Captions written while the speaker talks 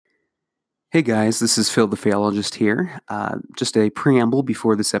Hey guys, this is Phil the Phalologist here. Just a preamble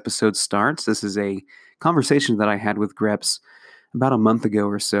before this episode starts. This is a conversation that I had with Greps about a month ago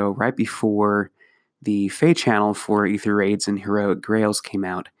or so, right before the Fey channel for Ether Raids and Heroic Grails came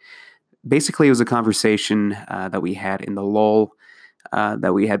out. Basically, it was a conversation that we had in the lull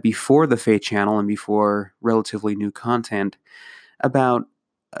that we had before the Fey channel and before relatively new content about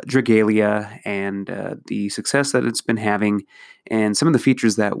Dragalia and the success that it's been having, and some of the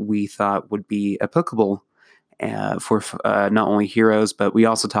features that we thought would be applicable for not only Heroes, but we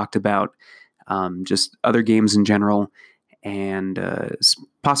also talked about just other games in general and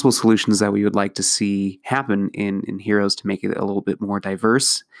possible solutions that we would like to see happen in Heroes to make it a little bit more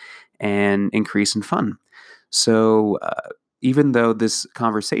diverse and increase in fun. So even though this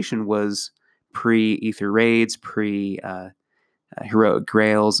conversation was pre Ether Raids, pre Heroic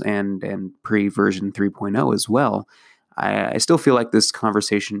Grails and pre version 3.0 as well, I still feel like this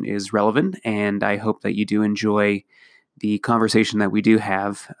conversation is relevant, and I hope that you do enjoy the conversation that we do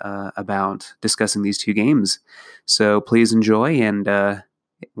have about discussing these two games. So please enjoy, and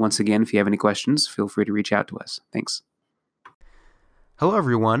once again, if you have any questions, feel free to reach out to us. Thanks. Hello,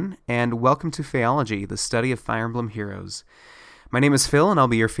 everyone, and welcome to Phaeology, the study of Fire Emblem Heroes. My name is Phil, and I'll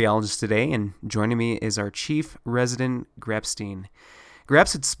be your Phaeologist today, and joining me is our Chief Resident, Grepstein.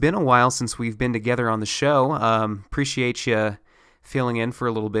 Greps, it's been a while since we've been together on the show. Appreciate you filling in for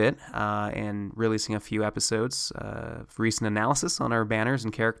a little bit and releasing a few episodes of recent analysis on our banners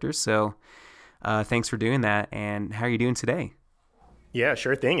and characters, so thanks for doing that, and how are you doing today? Yeah,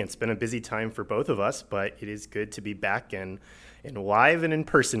 sure thing. It's been a busy time for both of us, but it is good to be back and live and in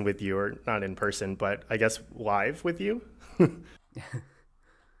person with you, or not in person, but I guess live with you.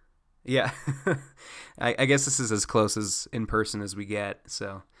 Yeah, I guess this is as close as in person as we get.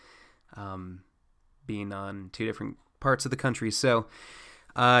 So, being on two different parts of the country. So,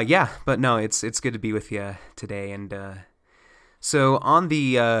 yeah, but no, it's good to be with you today. And so on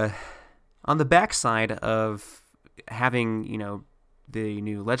the backside of having the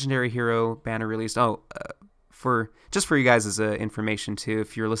new Legendary Hero banner released. For you guys as information too,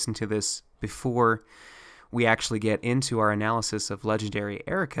 if you're listening to this before we actually get into our analysis of Legendary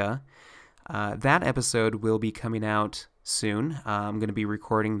Erica, that episode will be coming out soon. I'm going to be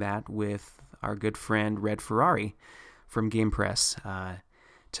recording that with our good friend Red Ferrari from Game Press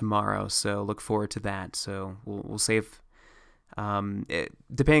tomorrow, so look forward to that. So we'll save,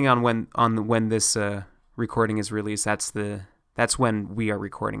 depending on when this recording is released, that's when we are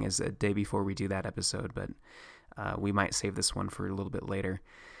recording, is a day before we do that episode, but we might save this one for a little bit later.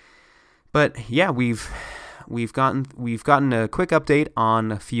 But yeah, we've gotten a quick update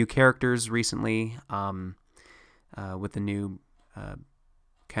on a few characters recently, with the new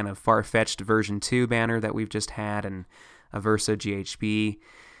kind of far-fetched version 2 banner that we've just had, and Aversa GHB.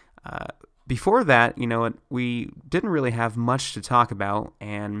 Before that, we didn't really have much to talk about,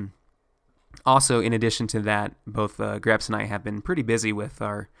 and also in addition to that, both Greps and I have been pretty busy with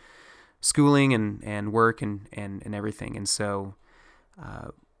our schooling and work and everything, and so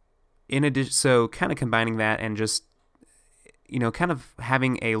in addition, so kind of combining that and just kind of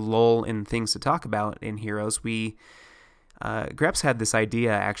having a lull in things to talk about in Heroes, we Greps had this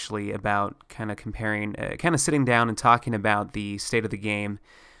idea actually about kind of comparing, kind of sitting down and talking about the state of the game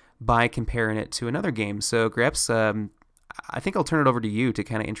by comparing it to another game. So Greps, I think I'll turn it over to you to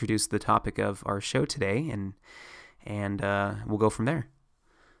kind of introduce the topic of our show today, and we'll go from there.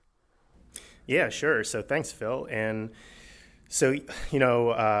 Yeah, sure. So thanks, Phil. And so,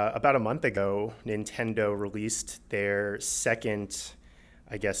 about a month ago, Nintendo released their second,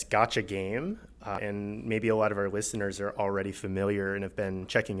 I guess, gacha game. And maybe a lot of our listeners are already familiar and have been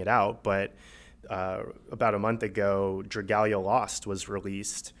checking it out. But about a month ago, Dragalia Lost was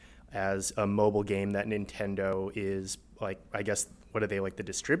released as a mobile game that Nintendo is, like, I guess, what are they, like the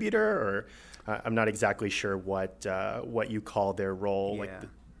distributor? Or I'm not exactly sure what you call their role. Yeah.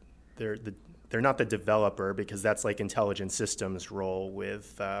 Like they're not the developer, because that's like Intelligent Systems' role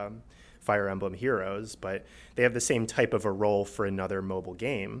with Fire Emblem Heroes, but they have the same type of a role for another mobile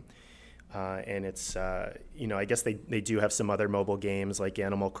game. And it's, I guess they do have some other mobile games like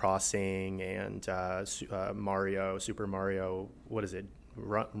Animal Crossing and Super Mario, what is it?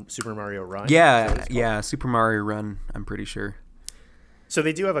 Super Mario Run? Yeah, Super Mario Run, I'm pretty sure. So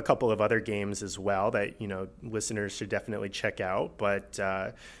they do have a couple of other games as well that, listeners should definitely check out. But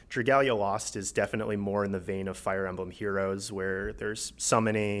Dragalia Lost is definitely more in the vein of Fire Emblem Heroes, where there's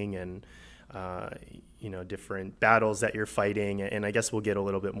summoning and, different battles that you're fighting. And I guess we'll get a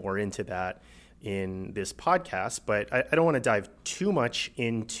little bit more into that in this podcast. But I don't want to dive too much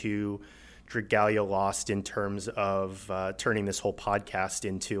into Dragalia Lost in terms of turning this whole podcast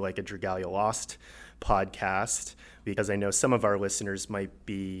into like a Dragalia Lost podcast, because I know some of our listeners might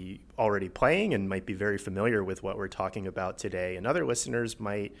be already playing and might be very familiar with what we're talking about today, and other listeners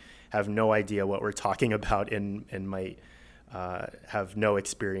might have no idea what we're talking about and might have no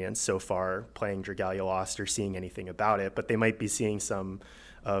experience so far playing Dragalia Lost or seeing anything about it, but they might be seeing some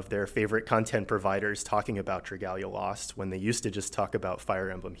of their favorite content providers talking about Dragalia Lost when they used to just talk about Fire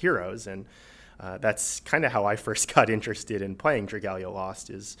Emblem Heroes. And that's kind of how I first got interested in playing Dragalia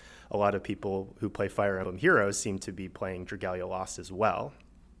Lost, is a lot of people who play Fire Emblem Heroes seem to be playing Dragalia Lost as well.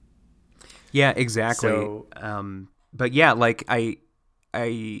 Yeah, exactly. So, but yeah, like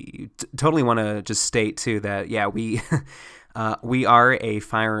totally want to just state too that, yeah, we we are a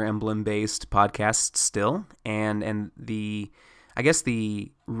Fire Emblem based podcast still, and I guess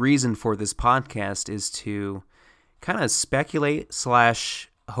the reason for this podcast is to kind of speculate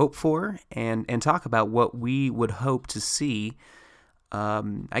 / hope for and talk about what we would hope to see,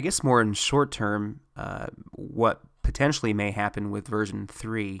 I guess more in short term, what potentially may happen with version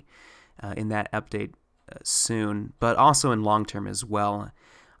 3 in that update soon, but also in long term as well.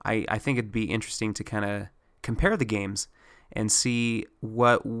 I think it'd be interesting to kind of compare the games and see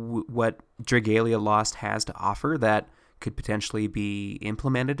what Dragalia Lost has to offer that could potentially be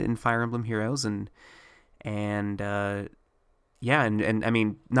implemented in Fire Emblem Heroes, and I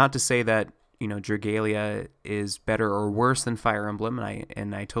mean, not to say that, you know, Dragalia is better or worse than Fire Emblem,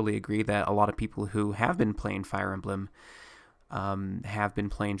 and I totally agree that a lot of people who have been playing Fire Emblem have been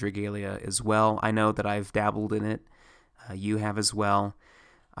playing Dragalia as well. I know that I've dabbled in it. You have as well.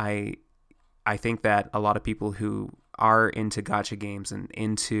 I think that a lot of people who are into gacha games and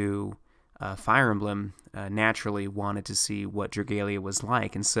into Fire Emblem naturally wanted to see what Dragalia was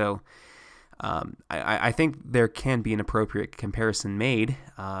like, and so I think there can be an appropriate comparison made,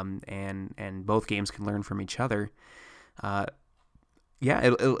 and both games can learn from each other. Yeah,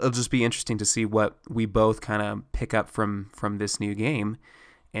 it'll just be interesting to see what we both kind of pick up from this new game,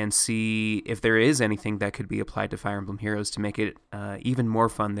 and see if there is anything that could be applied to Fire Emblem Heroes to make it even more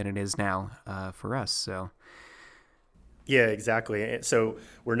fun than it is now for us. So. Yeah, exactly. So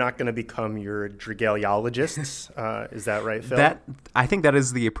we're not going to become your Dragaliologists. Is that right, Phil? I think that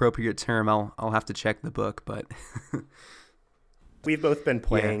is the appropriate term. I'll have to check the book, but we've both been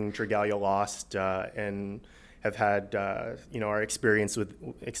playing Dragalia Lost and have had our experience with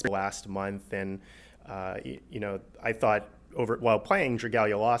last month, and I thought while playing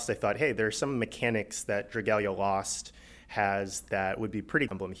Dragalia Lost, I thought, hey, there's some mechanics that Dragalia Lost has that would be pretty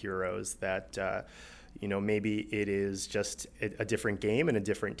Emblem Heroes that. Maybe it is just a different game and a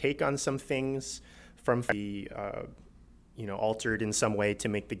different take on some things from the, altered in some way to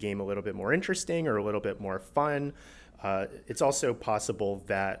make the game a little bit more interesting or a little bit more fun. It's also possible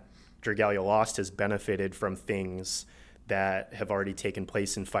that Dragalia Lost has benefited from things that have already taken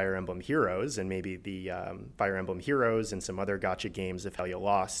place in Fire Emblem Heroes, and maybe the Fire Emblem Heroes and some other gacha games of Dragalia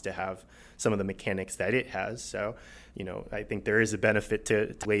Lost to have some of the mechanics that it has. So, I think there is a benefit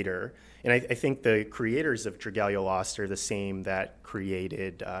to later. And I think the creators of Dragalia Lost are the same that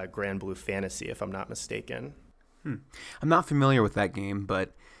created Grand Blue Fantasy, if I'm not mistaken. I'm not familiar with that game,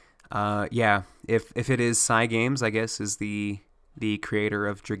 but yeah, if it is Cygames, I guess, is the creator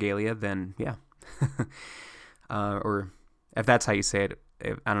of Dragalia, then yeah. Or if that's how you say it,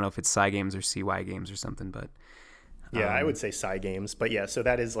 I don't know if it's Cygames or CY Games or something, but yeah, I would say Cygames, but yeah, so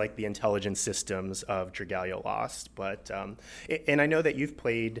that is like the intelligence systems of Dragalia Lost. But and I know that you've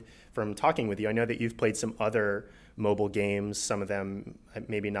played, from talking with you, I know that you've played some other mobile games, some of them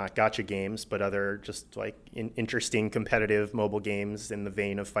maybe not gacha games, but other just like interesting competitive mobile games in the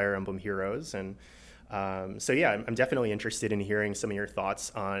vein of Fire Emblem Heroes. And so yeah, I'm definitely interested in hearing some of your thoughts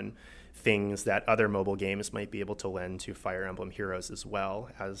on things that other mobile games might be able to lend to Fire Emblem Heroes as well,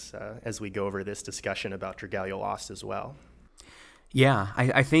 as we go over this discussion about Dragalia Lost as well. Yeah,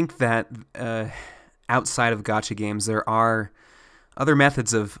 I think that outside of gacha games, there are other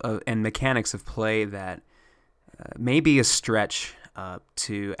methods of and mechanics of play that may be a stretch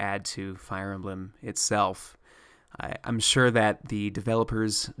to add to Fire Emblem itself. I'm sure that the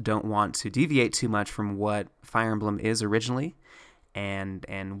developers don't want to deviate too much from what Fire Emblem is originally,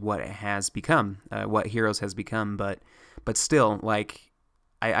 and what it has become, what Heroes has become, but still, like,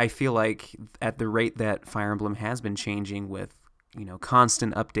 I feel like at the rate that Fire Emblem has been changing with,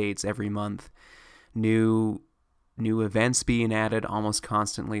 constant updates every month, new events being added almost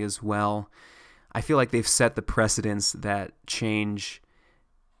constantly as well, I feel like they've set the precedence that change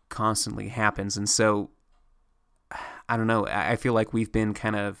constantly happens, and so I don't know, I feel like we've been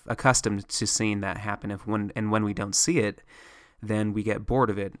kind of accustomed to seeing that happen, when we don't see it, then we get bored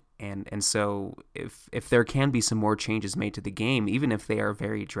of it. And so if there can be some more changes made to the game, even if they are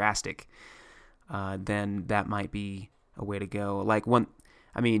very drastic, then that might be a way to go. Like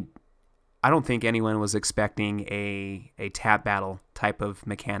I don't think anyone was expecting a tap battle type of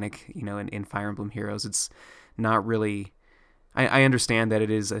mechanic, in Fire Emblem Heroes. It's not really. I understand that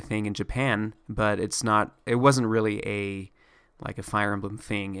it is a thing in Japan, but it wasn't really a Fire Emblem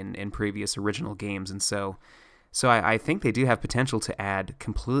thing in previous original games, and so I think they do have potential to add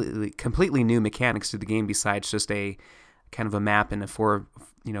completely new mechanics to the game besides just a kind of a map in a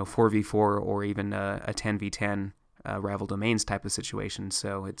 4v4 or even a 10v10 rival domains type of situation.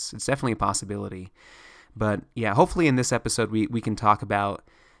 So it's definitely a possibility. But yeah, hopefully in this episode we can talk about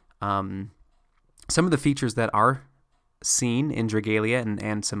some of the features that are seen in Dragalia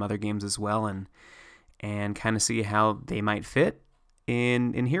and some other games as well, and kind of see how they might fit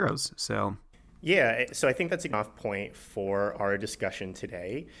in Heroes. So yeah, so I think that's an off point for our discussion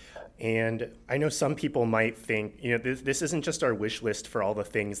today. And I know some people might think, this isn't just our wish list for all the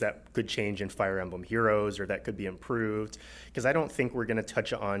things that could change in Fire Emblem Heroes or that could be improved, because I don't think we're going to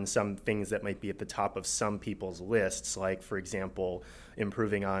touch on some things that might be at the top of some people's lists, like, for example,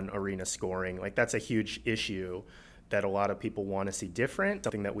 improving on arena scoring. Like, that's a huge issue that a lot of people want to see different,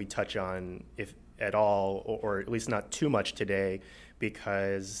 something that we touch on, if at all, or at least not too much today,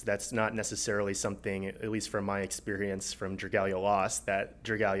 because that's not necessarily something, at least from my experience from Dragalia Lost, that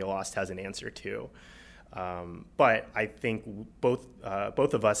Dragalia Lost has an answer to. But I think both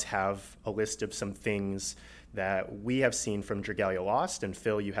of us have a list of some things that we have seen from Dragalia Lost, and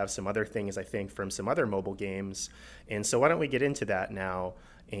Phil, you have some other things, I think, from some other mobile games. And so why don't we get into that now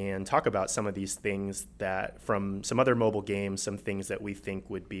and talk about some of these things that from some other mobile games, some things that we think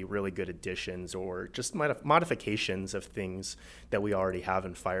would be really good additions or just modifications of things that we already have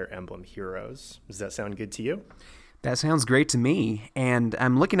in Fire Emblem Heroes. Does that sound good to you? That sounds great to me. And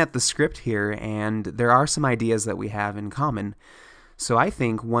I'm looking at the script here, and there are some ideas that we have in common. So I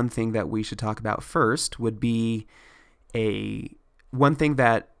think one thing that we should talk about first would be one thing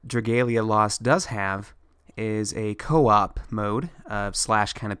that Dragalia Lost does have is a co-op mode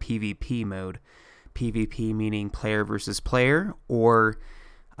slash kind of PvP mode. PvP meaning player versus player, or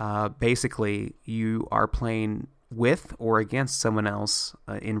basically you are playing with or against someone else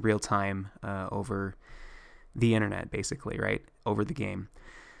in real time over the internet, basically, right? Over the game.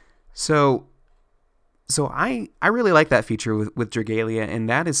 So I really like that feature with Dragalia, and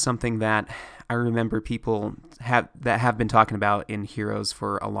that is something that I remember people have been talking about in Heroes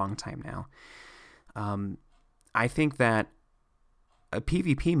for a long time now. I think that a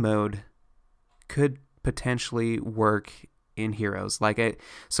PvP mode could potentially work in Heroes.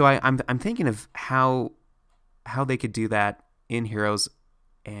 I'm thinking of how they could do that in Heroes,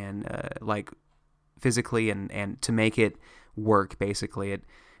 and physically and to make it work, basically.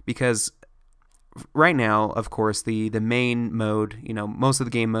 Because right now, of course, the main mode, most of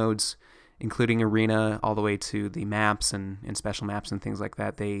the game modes, including arena all the way to the maps and special maps and things like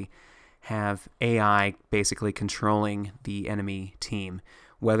that, they have AI basically controlling the enemy team,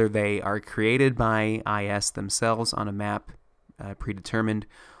 whether they are created by IS themselves on a map predetermined,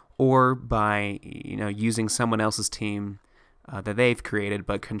 or by using someone else's team that they've created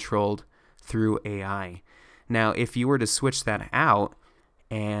but controlled through AI. Now, if you were to switch that out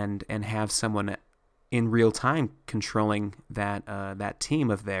and have someone in real time controlling that team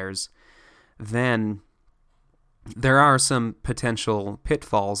of theirs, then there are some potential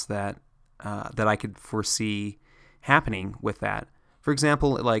pitfalls that I could foresee happening with that. For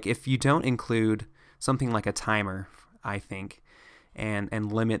example, like if you don't include something like a timer, I think,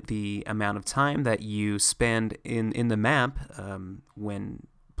 and limit the amount of time that you spend in the map when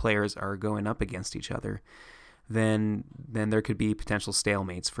players are going up against each other, then there could be potential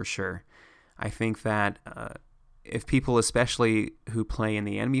stalemates for sure. I think that if people, especially who play in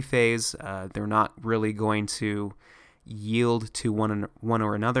the enemy phase, they're not really going to yield to one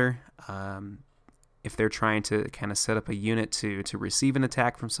or another. If they're trying to kind of set up a unit to receive an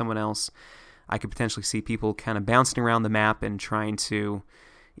attack from someone else, I could potentially see people kind of bouncing around the map and trying to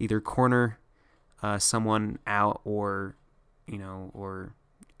either corner someone out or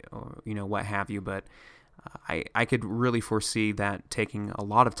what have you. But I could really foresee that taking a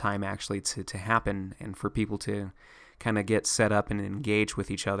lot of time actually to happen, and for people to kind of get set up and engage with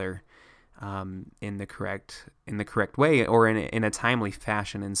each other in the correct way, or in a timely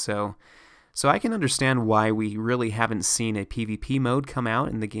fashion. And so I can understand why we really haven't seen a PvP mode come out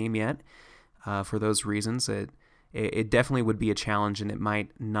in the game yet. For those reasons, it definitely would be a challenge, and it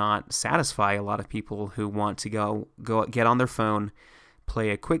might not satisfy a lot of people who want to go get on their phone,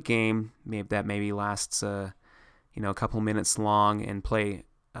 play a quick game, maybe lasts a couple minutes long, and play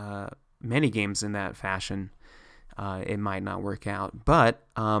many games in that fashion, it might not work out. But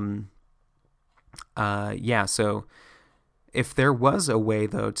yeah, so if there was a way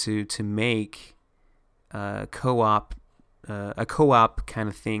though to make co-op a co-op kind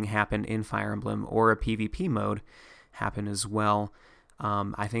of thing happen in Fire Emblem, or a PvP mode happen as well,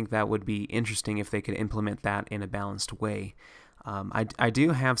 I think that would be interesting if they could implement that in a balanced way. I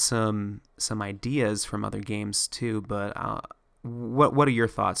do have some ideas from other games too, but what are your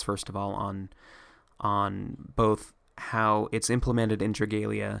thoughts first of all on both how it's implemented in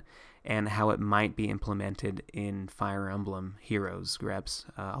Dragalia and how it might be implemented in Fire Emblem Heroes? Grebs,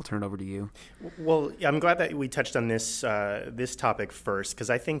 I'll turn it over to you. Well, I'm glad that we touched on this topic first, because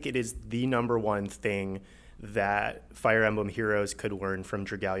I think it is the number one thing that Fire Emblem Heroes could learn from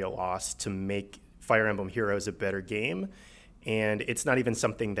Dragalia Lost to make Fire Emblem Heroes a better game. And it's not even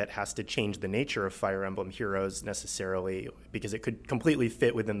something that has to change the nature of Fire Emblem Heroes necessarily, because it could completely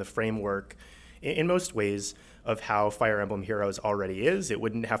fit within the framework in most ways of how Fire Emblem Heroes already is. It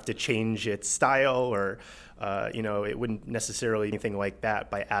wouldn't have to change its style, or it wouldn't necessarily anything like that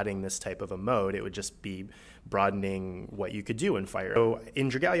by adding this type of a mode. It would just be broadening what you could do in Fire. So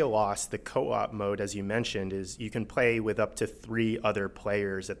in Dragalia Lost, the co-op mode, as you mentioned, is you can play with up to 3 other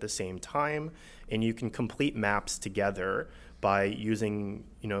players at the same time, and you can complete maps together by using,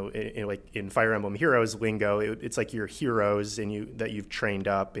 like in Fire Emblem Heroes lingo, it's like your heroes that you've trained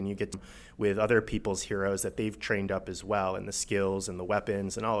up, and you get with other people's heroes that they've trained up as well, and the skills and the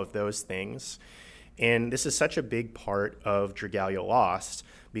weapons and all of those things. And this is such a big part of Dragalia Lost,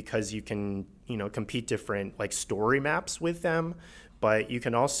 because you can, compete different like story maps with them, but you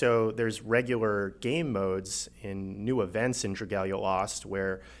can also, there's regular game modes in new events in Dragalia Lost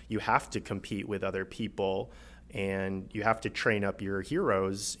where you have to compete with other people, and you have to train up your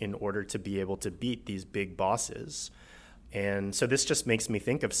heroes in order to be able to beat these big bosses. And so this just makes me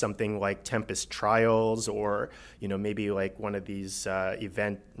think of something like Tempest Trials, or maybe like one of these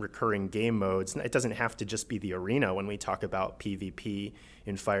event recurring game modes. It doesn't have to just be the arena when we talk about PvP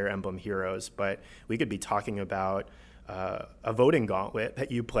in Fire Emblem Heroes, but we could be talking about a voting gauntlet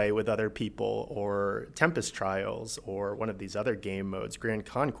that you play with other people, or Tempest Trials, or one of these other game modes, Grand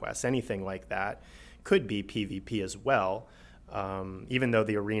Conquest, anything like that could be PvP as well, even though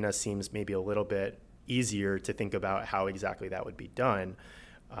the arena seems maybe a little bit easier to think about how exactly that would be done.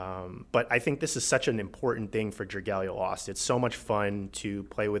 But I think this is such an important thing for Dragalia Lost. It's so much fun to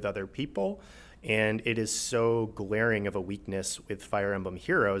play with other people, and it is so glaring of a weakness with Fire Emblem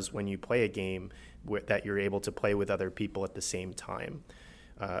Heroes when you play a game that you're able to play with other people at the same time.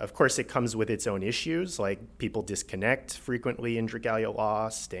 Of course, it comes with its own issues, like people disconnect frequently in Dragalia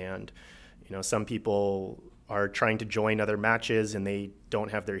Lost, and some people are trying to join other matches and they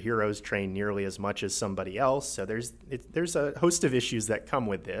don't have their heroes trained nearly as much as somebody else. So there's a host of issues that come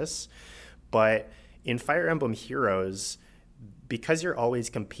with this. But in Fire Emblem Heroes, because you're always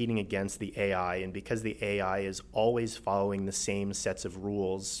competing against the AI, and because the AI is always following the same sets of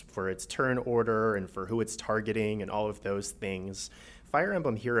rules for its turn order and for who it's targeting and all of those things, Fire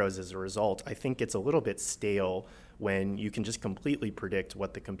Emblem Heroes, as a result, I think gets a little bit stale when you can just completely predict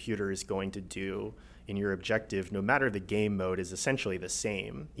what the computer is going to do in your objective, no matter the game mode is essentially the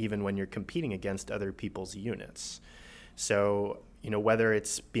same, even when you're competing against other people's units. So, whether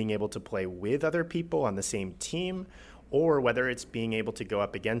it's being able to play with other people on the same team, or whether it's being able to go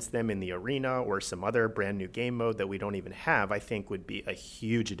up against them in the arena or some other brand new game mode that we don't even have, I think would be a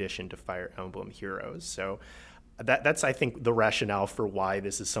huge addition to Fire Emblem Heroes. So that's, I think, the rationale for why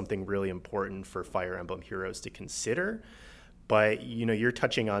this is something really important for Fire Emblem Heroes to consider. But, you're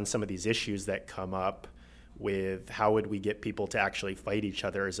touching on some of these issues that come up with how would we get people to actually fight each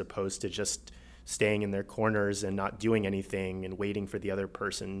other, as opposed to just staying in their corners and not doing anything and waiting for the other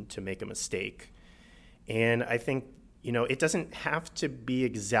person to make a mistake. And I think, it doesn't have to be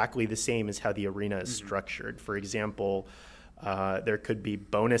exactly the same as how the arena is structured. For example, there could be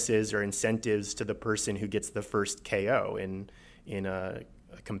bonuses or incentives to the person who gets the first KO in a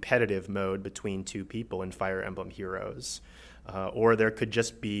competitive mode between 2 people in Fire Emblem Heroes. Or there could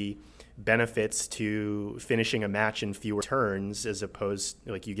just be benefits to finishing a match in fewer turns, as opposed,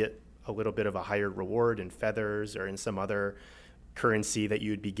 like, you get a little bit of a higher reward in feathers or in some other currency that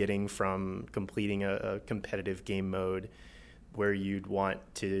you'd be getting from completing a competitive game mode where you'd want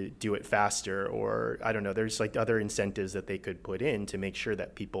to do it faster. Or I don't know, there's like other incentives that they could put in to make sure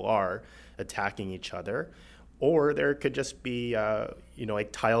that people are attacking each other. Or there could just be,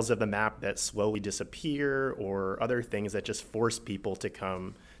 like tiles of the map that slowly disappear, or other things that just force people to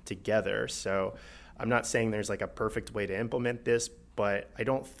come together. So I'm not saying there's like a perfect way to implement this, but I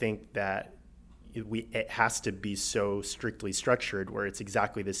don't think that, it has to be so strictly structured where it's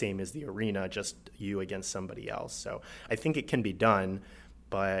exactly the same as the arena, just you against somebody else. So I think it can be done,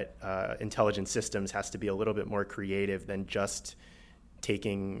 but Intelligent Systems has to be a little bit more creative than just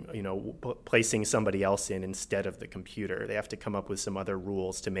taking, placing somebody else in instead of the computer. They have to come up with some other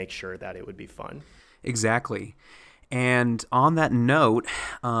rules to make sure that it would be fun. Exactly. And on that note,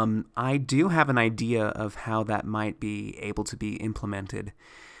 I do have an idea of how that might be able to be implemented.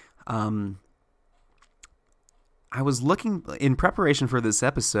 I was looking, in preparation for this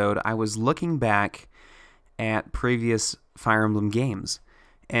episode, I was looking back at previous Fire Emblem games.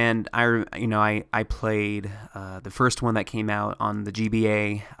 And I played the first one that came out on the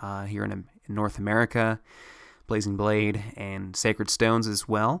GBA here in North America, Blazing Blade, and Sacred Stones as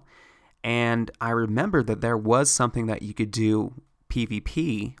well. And I remembered that there was something that you could do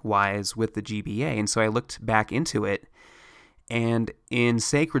PvP-wise with the GBA, and so I looked back into it. And in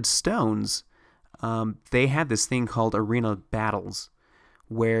Sacred Stones, they had this thing called Arena Battles,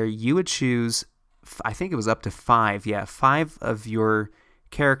 where you would choose, I think it was up to five of your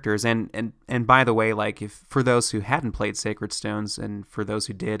characters, and by the way, like, if for those who hadn't played Sacred Stones, and for those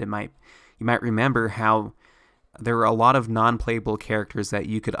who did, you might remember how there were a lot of non-playable characters that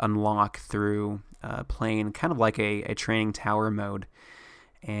you could unlock through playing kind of like a training tower mode,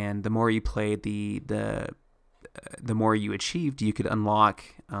 and the more you played, the more you achieved, you could unlock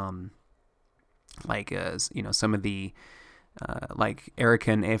some of the like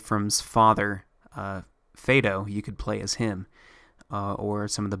Erica and Ephraim's father, Fado. You could play as him. Or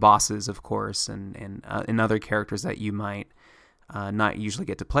some of the bosses, of course, and other characters that you might not usually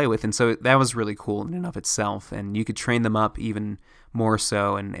get to play with. And so that was really cool in and of itself. And you could train them up even more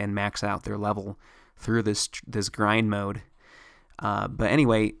so and max out their level through this grind mode. But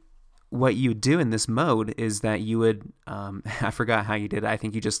anyway, what you would do in this mode is that you would, I forgot how you did it. I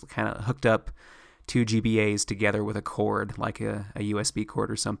think you just kind of hooked up two GBAs together with a cord, like a USB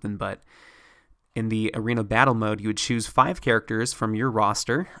cord or something, but in the Arena Battle mode, you would choose 5 characters from your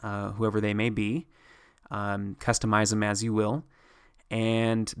roster, whoever they may be, customize them as you will,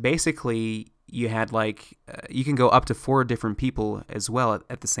 and basically you had you can go up to 4 different people as well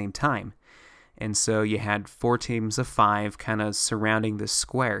at the same time. And so you had 4 teams of 5 kind of surrounding this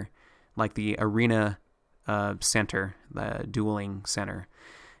square, like the arena center, the dueling center.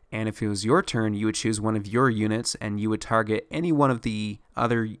 And if it was your turn, you would choose one of your units, and you would target any one of the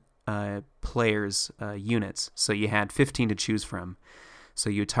other players' units. So you had 15 to choose from. So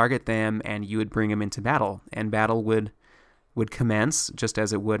you would target them, and you would bring them into battle, and battle would commence just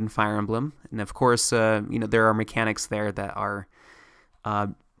as it would in Fire Emblem. And of course, there are mechanics there that are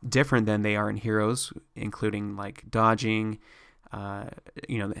different than they are in Heroes, including like dodging,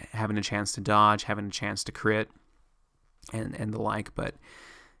 having a chance to dodge, having a chance to crit, and the like. But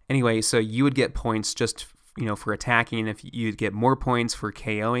anyway, so you would get points just for attacking. If you'd get more points for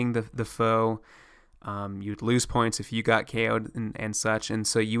KOing the foe, you'd lose points if you got KO'd and such. And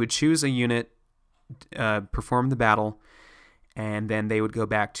so you would choose a unit, perform the battle, and then they would go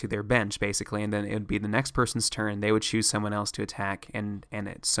back to their bench, basically, and then it would be the next person's turn. They would choose someone else to attack, and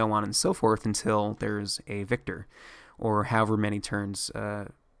so on and so forth until there's a victor, or however many turns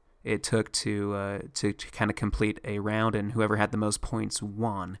it took to kind of complete a round, and whoever had the most points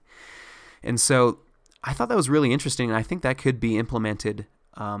won. And so I thought that was really interesting, and I think that could be implemented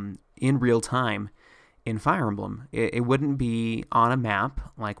in real time in Fire Emblem. It wouldn't be on a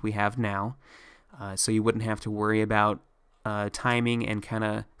map like we have now, so you wouldn't have to worry about timing and kind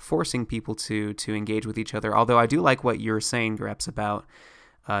of forcing people to engage with each other. Although I do like what you're saying, Greps, about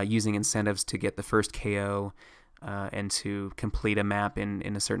using incentives to get the first KO and to complete a map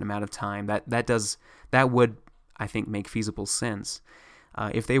in a certain amount of time. That would, I think, make feasible sense.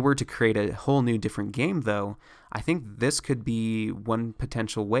 If they were to create a whole new different game, though, I think this could be one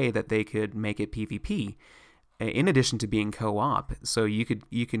potential way that they could make it PvP, in addition to being co-op. So you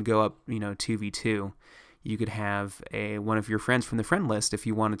can go up 2v2. You could have one of your friends from the friend list if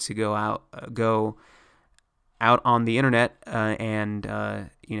you wanted to go out on the internet and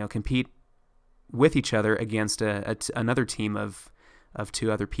compete with each other against another team of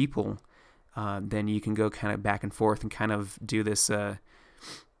 2 other people. Then you can go kind of back and forth and kind of do this pick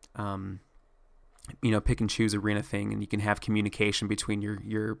and choose arena thing, and you can have communication between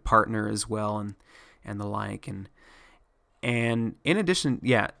your partner as well and the like. And in addition,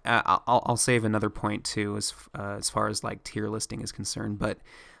 I'll save another point too as far as like tier listing is concerned. But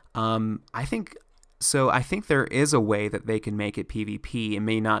I think there is a way that they can make it PvP. It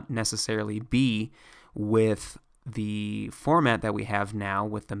may not necessarily be with the format that we have now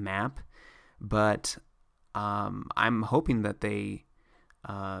with the map, but I'm hoping that they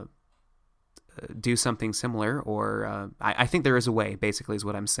do something similar, or I think there is a way. Basically, is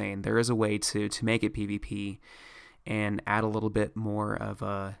what I'm saying. There is a way to make it PvP and add a little bit more of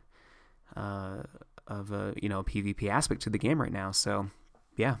a PvP aspect to the game right now. So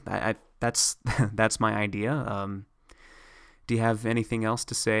yeah, that's that's my idea. Do you have anything else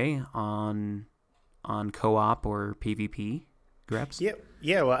to say on co-op or PvP, Greps?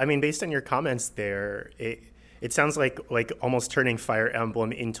 Yeah. Well, I mean, based on your comments there, it sounds like almost turning Fire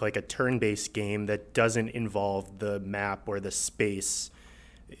Emblem into like a turn-based game that doesn't involve the map or the space.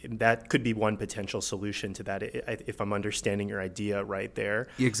 That could be one potential solution to that, if I'm understanding your idea right there.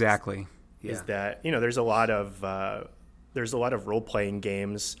 Exactly. Yeah. Is that there's a lot of role-playing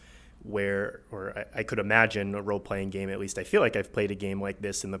games where, or I could imagine a role-playing game, at least I feel like I've played a game like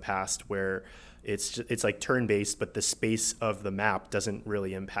this in the past, where it's like turn-based, but the space of the map doesn't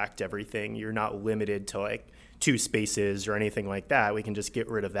really impact everything. You're not limited to like 2 spaces or anything like that. We can just get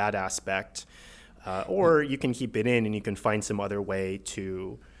rid of that aspect, or you can keep it in and you can find some other way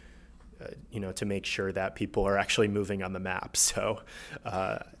to to make sure that people are actually moving on the map. So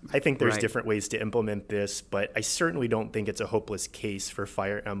I think there's different ways to implement this, but I certainly don't think it's a hopeless case for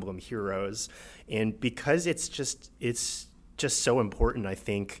Fire Emblem Heroes. And because it's just so important, I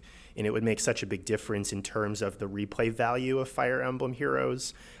think, and it would make such a big difference in terms of the replay value of Fire Emblem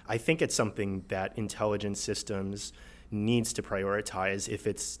Heroes, I think it's something that Intelligent Systems needs to prioritize if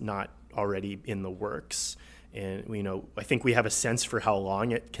it's not already in the works. And, I think we have a sense for how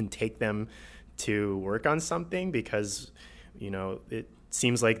long it can take them to work on something, because, it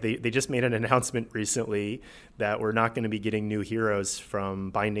seems like they just made an announcement recently that we're not going to be getting new heroes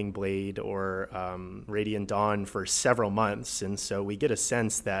from Binding Blade or Radiant Dawn for several months. And so we get a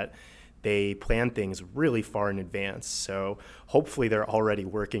sense that they plan things really far in advance. So hopefully they're already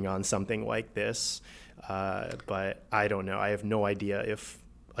working on something like this. But I don't know. I have no idea if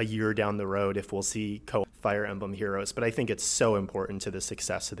a year down the road if we'll see Fire Emblem Heroes, but I think it's so important to the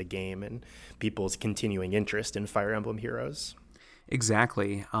success of the game and people's continuing interest in Fire Emblem Heroes.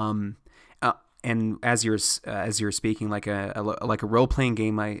 Exactly. And as you're speaking, like a role playing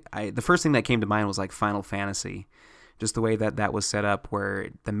game, the first thing that came to mind was like Final Fantasy, just the way that was set up, where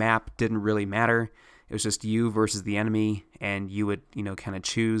the map didn't really matter. It was just you versus the enemy, and you would kind of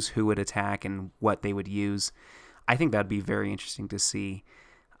choose who would attack and what they would use. I think that'd be very interesting to see.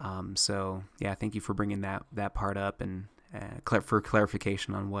 So yeah, thank you for bringing that part up and for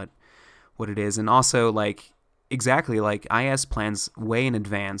clarification on what it is, and also exactly IS plans way in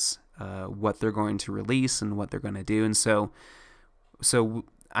advance what they're going to release and what they're going to do, and so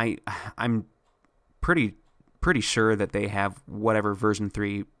I'm pretty sure that they have whatever version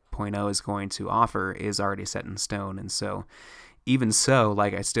 3.0 is going to offer is already set in stone, and so. Even so,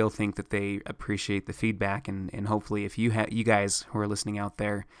 I still think that they appreciate the feedback, and hopefully if you guys who are listening out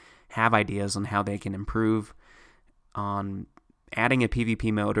there have ideas on how they can improve on adding a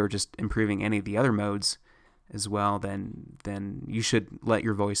PvP mode or just improving any of the other modes as well, then you should let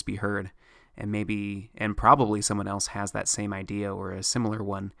your voice be heard, and probably someone else has that same idea or a similar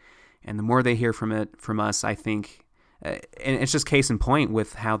one, and the more they hear from us, I think. And it's just case in point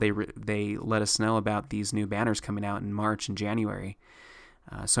with how they let us know about these new banners coming out in March and January.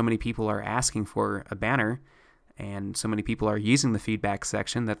 So many people are asking for a banner, and so many people are using the feedback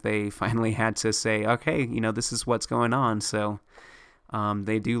section that they finally had to say, okay, this is what's going on. So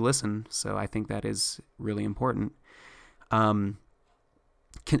they do listen. So I think that is really important. And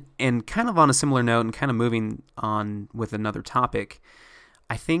kind of on a similar note, and kind of moving on with another topic,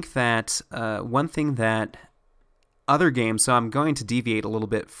 I think that one thing that other games, so I'm going to deviate a little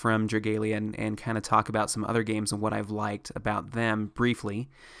bit from Dragalia and kind of talk about some other games and what I've liked about them briefly.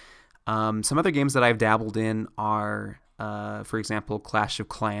 Some other games that I've dabbled in are, for example, Clash of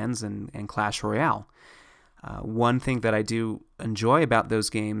Clans and Clash Royale. One thing that I do enjoy about those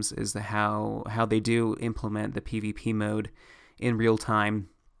games is how they do implement the PvP mode in real time.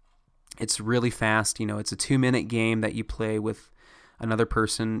 It's really fast. It's a 2-minute game that you play with another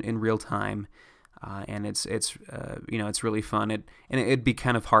person in real time. And it's really fun. It'd be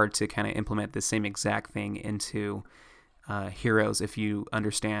kind of hard to kind of implement the same exact thing into Heroes if you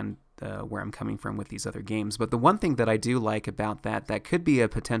understand where I'm coming from with these other games. But the one thing that I do like about that could be a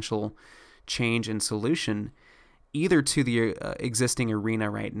potential change and solution, either to the existing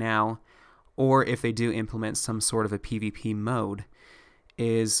arena right now, or if they do implement some sort of a PvP mode,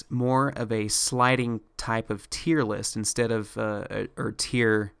 is more of a sliding type of tier list instead of or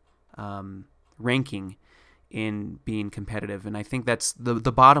tier ranking in being competitive. And I think that's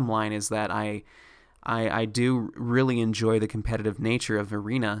the bottom line, is that I do really enjoy the competitive nature of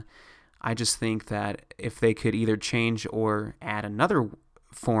Arena. I just think that if they could either change or add another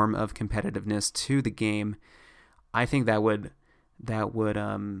form of competitiveness to the game, I think that would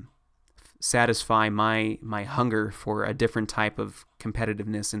satisfy my hunger for a different type of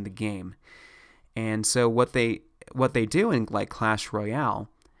competitiveness in the game. And so what they do in like Clash Royale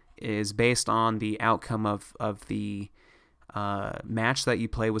is based on the outcome of the match that you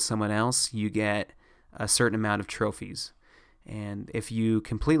play with someone else. You get a certain amount of trophies. And if you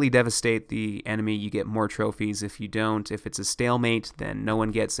completely devastate the enemy, you get more trophies. If you don't, if it's a stalemate, then no one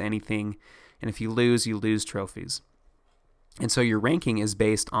gets anything. And if you lose trophies. And so your ranking is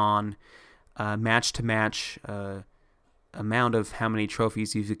based on match-to-match amount of how many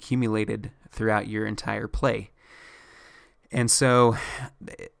trophies you've accumulated throughout your entire play. And so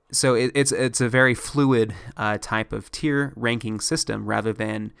it's a very fluid type of tier ranking system, rather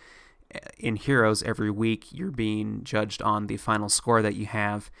than in Heroes every week you're being judged on the final score that you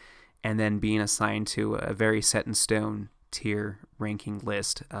have and then being assigned to a very set in stone tier ranking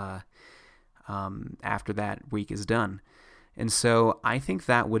list after that week is done. And so I think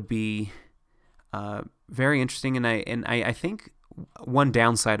that would be very interesting. And I think one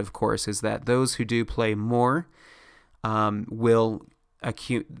downside, of course, is that those who do play more will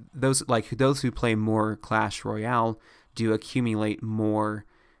those who play more Clash Royale do accumulate more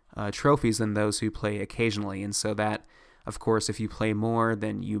trophies than those who play occasionally. And so that, of course, if you play more,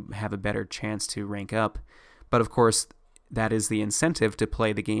 then you have a better chance to rank up. But of course, that is the incentive to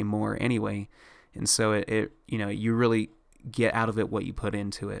play the game more anyway. And so it you really get out of it what you put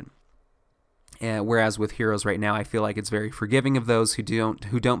into it. Whereas with Heroes right now, I feel like it's very forgiving of those who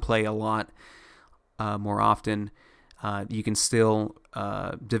don't play a lot more often. You can still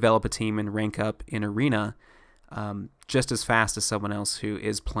develop a team and rank up in Arena just as fast as someone else who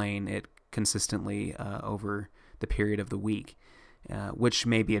is playing it consistently over the period of the week, which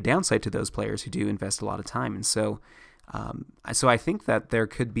may be a downside to those players who do invest a lot of time. And so I think that there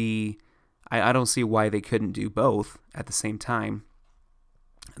could be, I don't see why they couldn't do both at the same time.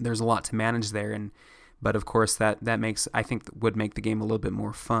 There's a lot to manage there, but of course that makes, I think, would make the game a little bit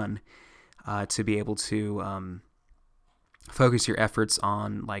more fun to be able to focus your efforts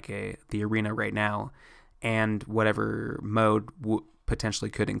on like the Arena right now, and whatever mode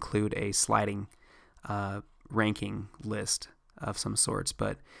potentially could include a sliding ranking list of some sorts.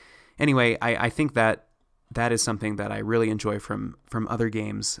 But anyway, I think that is something that I really enjoy from other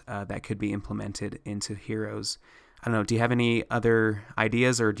games that could be implemented into Heroes. I don't know, do you have any other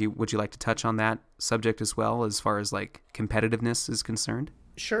ideas, or would you like to touch on that subject as well, as far as like competitiveness is concerned?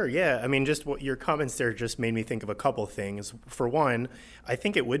 Sure, yeah. I mean, just what your comments there just made me think of a couple things. For one, I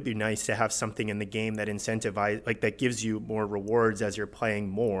think it would be nice to have something in the game that that gives you more rewards as you're playing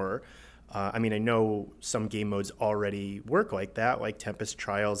more. I mean, I know some game modes already work like that, like Tempest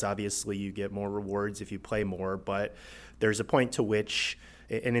Trials. Obviously, you get more rewards if you play more, but there's a point to which,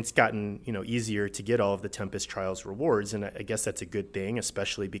 and it's gotten easier to get all of the Tempest Trials rewards, and I guess that's a good thing,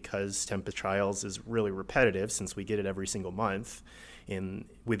 especially because Tempest Trials is really repetitive since we get it every single month. And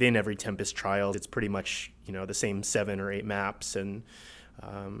within every Tempest Trials, it's pretty much the same 7 or 8 maps, and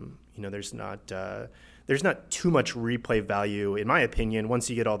there's not too much replay value, in my opinion, once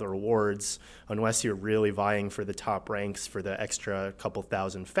you get all the rewards, unless you're really vying for the top ranks for the extra couple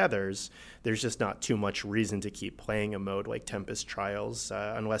thousand feathers. There's just not too much reason to keep playing a mode like Tempest Trials,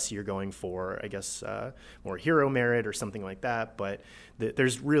 unless you're going for, I guess, more hero merit or something like that. But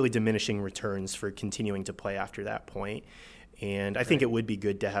there's really diminishing returns for continuing to play after that point. And I think it would be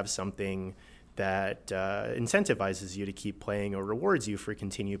good to have something that incentivizes you to keep playing or rewards you for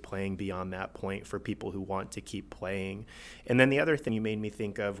continue playing beyond that point for people who want to keep playing. And then the other thing you made me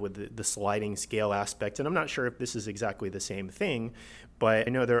think of with the sliding scale aspect, and I'm not sure if this is exactly the same thing, but I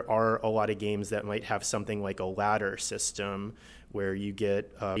know there are a lot of games that might have something like a ladder system where you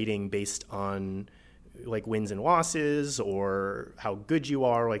get rating based on like wins and losses or how good you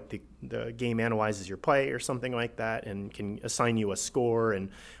are, like the game analyzes your play or something like that and can assign you a score. And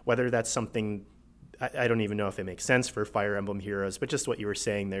whether that's something, I don't even know if it makes sense for Fire Emblem Heroes, but just what you were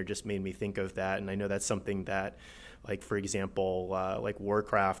saying there just made me think of that. And I know that's something that, like, for example, like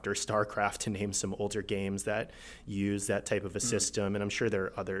Warcraft or Starcraft, to name some older games that use that type of a system, and I'm sure there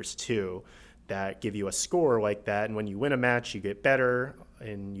are others too, that give you a score like that. And when you win a match, you get better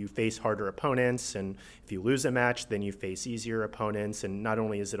and you face harder opponents. And if you lose a match, then you face easier opponents. And not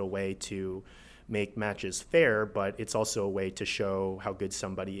only is it a way to make matches fair, but it's also a way to show how good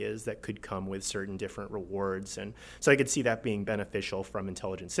somebody is that could come with certain different rewards. And so I could see that being beneficial from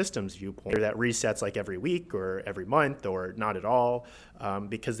Intelligent Systems' viewpoint, or that resets like every week or every month or not at all,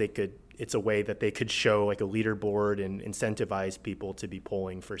 because it's a way that they could show like a leaderboard and incentivize people to be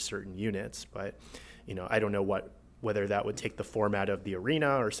polling for certain units. But I don't know what whether that would take the format of the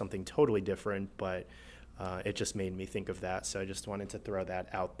arena or something totally different, but it just made me think of that. So I just wanted to throw that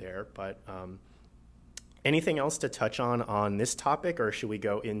out there. But anything else to touch on this topic, or should we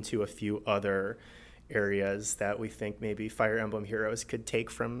go into a few other areas that we think maybe Fire Emblem Heroes could take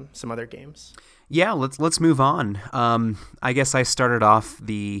from some other games? Yeah, let's move on. I guess I started off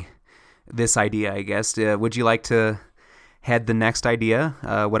this idea, I guess. Would you like to head the next idea,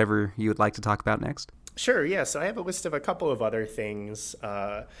 whatever you would like to talk about next? Sure, yeah. So I have a list of a couple of other things.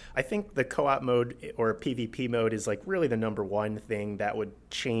 I think the co-op mode or PvP mode is like really the number one thing that would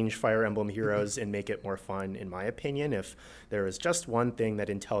change Fire Emblem Heroes and make it more fun, in my opinion. If there was just one thing that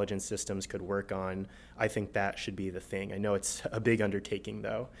Intelligent Systems could work on, I think that should be the thing. I know it's a big undertaking,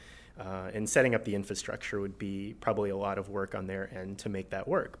 though. And setting up the infrastructure would be probably a lot of work on their end to make that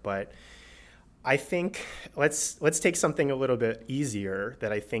work. But I think let's take something a little bit easier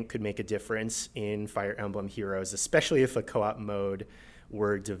that I think could make a difference in Fire Emblem Heroes, especially if a co-op mode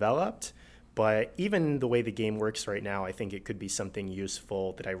were developed. But even the way the game works right now, I think it could be something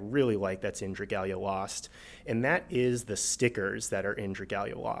useful that I really like that's in Dragalia Lost. And that is the stickers that are in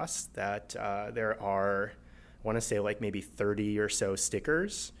Dragalia Lost. That there are, I want to say like maybe 30 or so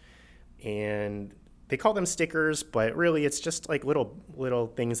stickers. And they call them stickers, but really it's just like little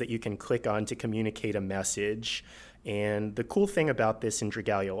things that you can click on to communicate a message. And the cool thing about this in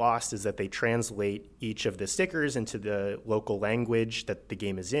Dragalia Lost is that they translate each of the stickers into the local language that the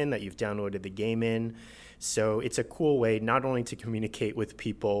game is in, that you've downloaded the game in. So it's a cool way not only to communicate with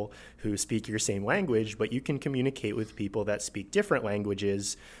people who speak your same language, but you can communicate with people that speak different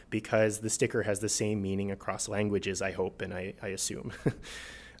languages because the sticker has the same meaning across languages, I hope, and I assume.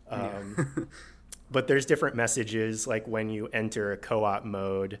 But there's different messages, like when you enter a co-op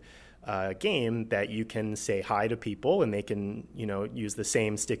mode game, that you can say hi to people and they can, use the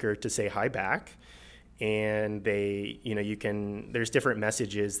same sticker to say hi back. And there's different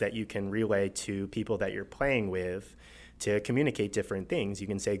messages that you can relay to people that you're playing with to communicate different things. You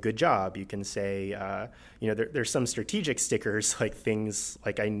can say good job. You can say, there's some strategic stickers, like things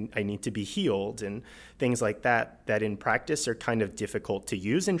like I need to be healed and things like that in practice are kind of difficult to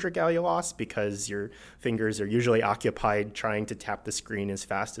use in Dragalia Lost because your fingers are usually occupied trying to tap the screen as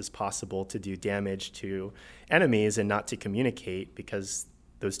fast as possible to do damage to enemies and not to communicate, because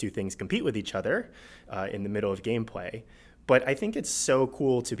those two things compete with each other in the middle of gameplay. But I think it's so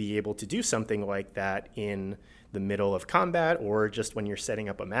cool to be able to do something like that in the middle of combat or just when you're setting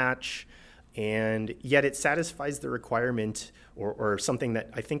up a match. And yet it satisfies the requirement or something that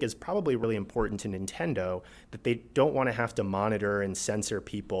I think is probably really important to Nintendo, that they don't want to have to monitor and censor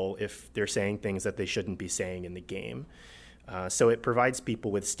people if they're saying things that they shouldn't be saying in the game. So it provides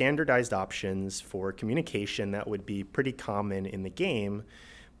people with standardized options for communication that would be pretty common in the game,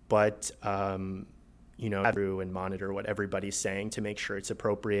 but through and monitor what everybody's saying to make sure it's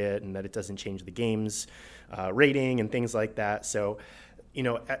appropriate and that it doesn't change the game's rating and things like that. So,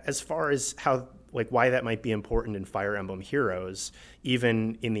 as far as why that might be important in Fire Emblem Heroes,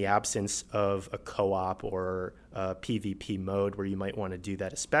 even in the absence of a co-op or a PvP mode where you might want to do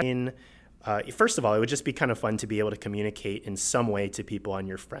that, especially first of all, it would just be kind of fun to be able to communicate in some way to people on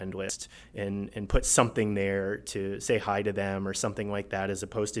your friend list and put something there to say hi to them or something like that, as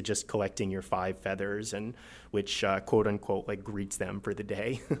opposed to just collecting your 5 feathers and which quote unquote greets them for the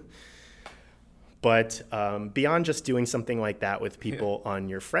day. But beyond just doing something like that with people on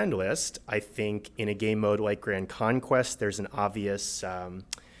your friend list, I think in a game mode like Grand Conquest, there's an obvious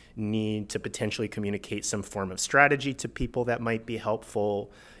need to potentially communicate some form of strategy to people that might be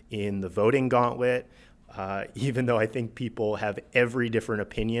helpful in the voting gauntlet, even though I think people have every different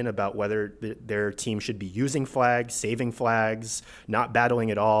opinion about whether their team should be using flags, saving flags, not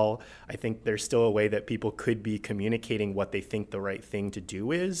battling at all. I think there's still a way that people could be communicating what they think the right thing to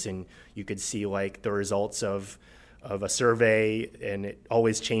do is. And you could see the results of a survey, and it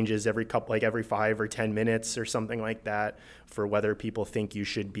always changes every 5 or 10 minutes or something like that, for whether people think you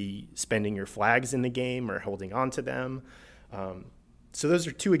should be spending your flags in the game or holding on to them. So those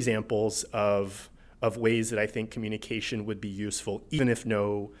are 2 examples of ways that I think communication would be useful, even if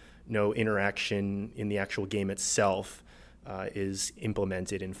no interaction in the actual game itself is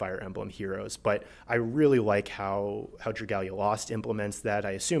implemented in Fire Emblem Heroes. But I really like how Dragalia Lost implements that.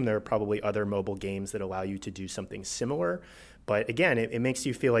 I assume there are probably other mobile games that allow you to do something similar. But again, it makes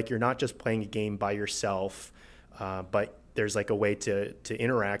you feel like you're not just playing a game by yourself, but there's a way to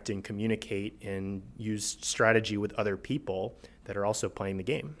interact and communicate and use strategy with other people that are also playing the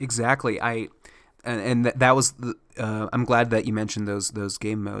game. Exactly. That was I'm glad that you mentioned those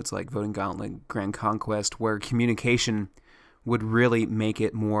game modes like Voting Gauntlet, Grand Conquest, where communication would really make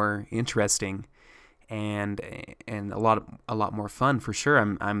it more interesting. and a lot more fun for sure.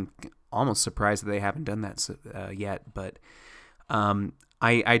 I'm almost surprised that they haven't done that yet, but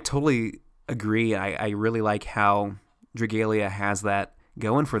I totally agree. I really like how Dragalia has that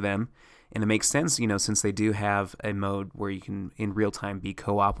going for them, and it makes sense, since they do have a mode where you can in real time be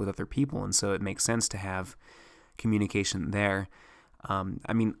co-op with other people, and so it makes sense to have communication there.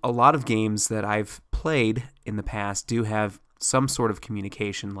 I mean, a lot of games that I've played in the past do have some sort of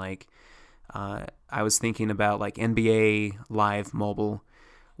communication. Like, I was thinking about like NBA Live Mobile,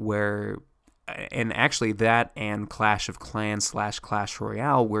 and actually that and Clash of Clans / Clash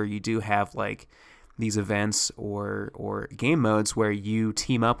Royale, where you do have like these events or game modes where you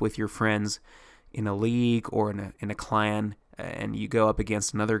team up with your friends in a league or in a clan, and you go up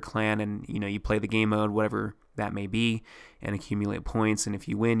against another clan, and you play the game mode, whatever that may be, and accumulate points. And if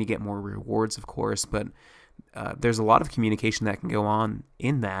you win, you get more rewards, of course. But there's a lot of communication that can go on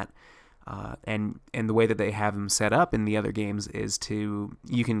in that, and the way that they have them set up in the other games is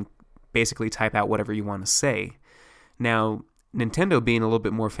you can basically type out whatever you want to say. Now, Nintendo being a little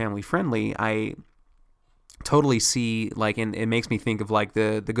bit more family friendly, I totally see, like, and it makes me think of like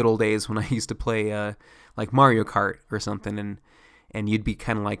the good old days when I used to play like Mario Kart or something, and you'd be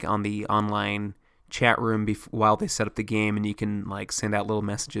kind of like on the online chat room while they set up the game, and you can like send out little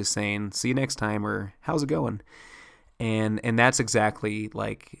messages saying "see you next time" or "how's it going," and that's exactly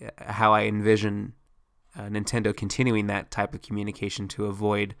like how I envision Nintendo continuing that type of communication to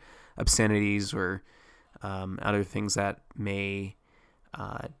avoid obscenities or other things that may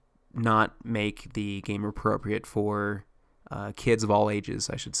not make the game appropriate for kids of all ages,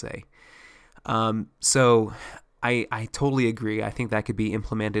 I should say. So I totally agree. I think that could be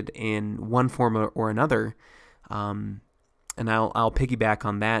implemented in one form or another. And I'll piggyback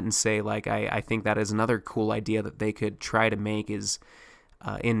on that and say, like, I think that is another cool idea that they could try to make is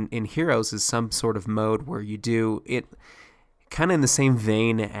in Heroes is some sort of mode where you do it kind of in the same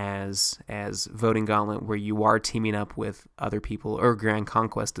vein as Voting Gauntlet, where you are teaming up with other people, or Grand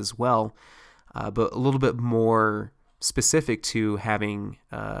Conquest as well, but a little bit more specific to having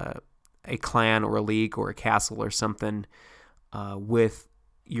a clan or a league or a castle or something with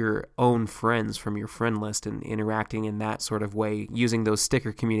your own friends from your friend list, and interacting in that sort of way, using those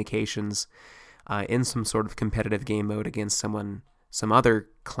sticker communications in some sort of competitive game mode against some other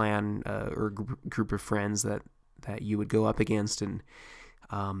clan or group of friends that you would go up against. And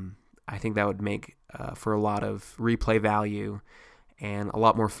I think that would make for a lot of replay value and a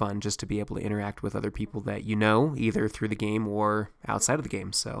lot more fun just to be able to interact with other people that either through the game or outside of the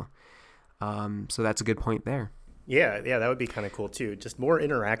game. So that's a good point there. Yeah, that would be kind of cool too. Just more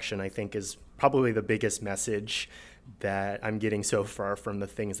interaction, I think, is probably the biggest message that I'm getting so far from the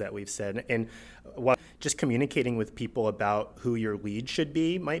things that we've said. And while just communicating with people about who your lead should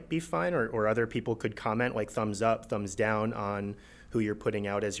be might be fine, or other people could comment like thumbs up, thumbs down on who you're putting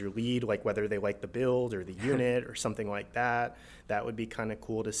out as your lead, like whether they like the build or the unit or something like that. That would be kind of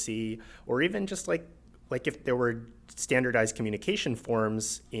cool to see. Or even just like if there were standardized communication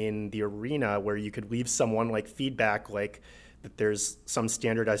forms in the arena where you could leave someone like feedback, like that there's some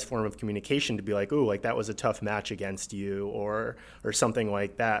standardized form of communication to be like, oh, like that was a tough match against you, or something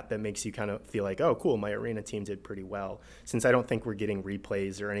like that makes you kind of feel like, oh, cool, my arena team did pretty well, since I don't think we're getting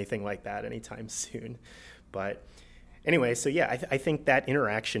replays or anything like that anytime soon. But anyway, so yeah, I think that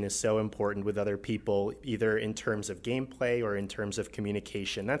interaction is so important with other people, either in terms of gameplay or in terms of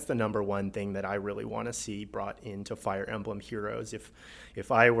communication. That's the number one thing that I really want to see brought into Fire Emblem Heroes.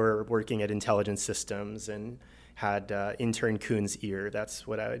 If I were working at Intelligent Systems and had intern Kuhn's ear, that's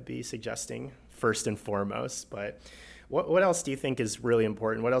what I would be suggesting first and foremost. But what else do you think is really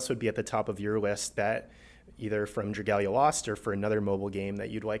important? What else would be at the top of your list that either from Dragalia Lost or for another mobile game that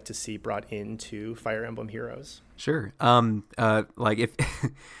you'd like to see brought into Fire Emblem Heroes? Sure. Like if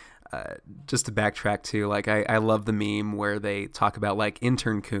just to backtrack too, like I love the meme where they talk about like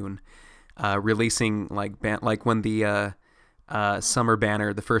intern Kuhn releasing like when the summer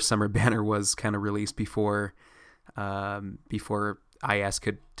banner, the first summer banner was kind of released before IS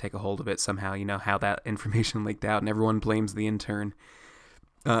could take a hold of it somehow, how that information leaked out, and everyone blames the intern.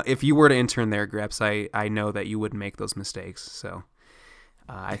 If you were to intern there, Greps, I know that you wouldn't make those mistakes, so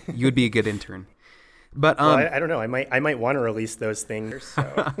you would be a good intern. But well, I don't know. I might want to release those things.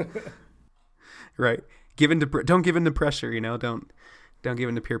 So. Right. Don't give in to pressure. Don't give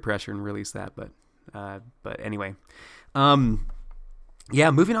in to peer pressure and release that. But anyway,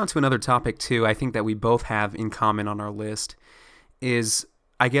 yeah. Moving on to another topic too. I think that we both have in common on our list is,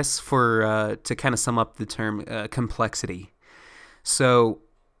 I guess, for to kind of sum up the term complexity. So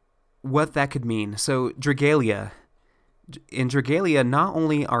what that could mean. So Dragalia in Dragalia, not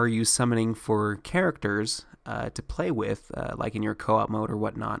only are you summoning for characters to play with, like in your co-op mode or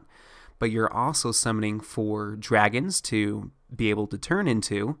whatnot, but you're also summoning for dragons to be able to turn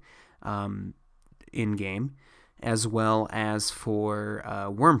into in game, as well as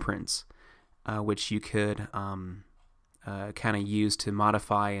for worm prints, which you could kind of use to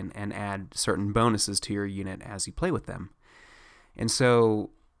modify and add certain bonuses to your unit as you play with them. And so,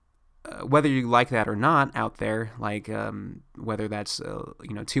 whether you like that or not out there, like whether that's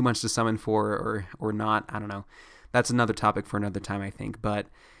too much to summon for or not, I don't know. That's another topic for another time, I think. But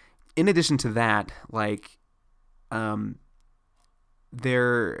in addition to that, like let's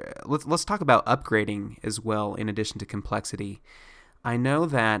talk about upgrading as well. In addition to complexity, I know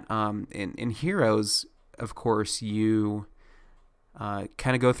that in Heroes, of course, you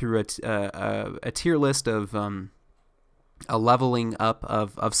kind of go through a tier list of a leveling up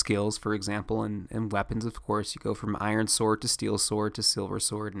of skills, for example, and weapons. Of course, you go from iron sword to steel sword to silver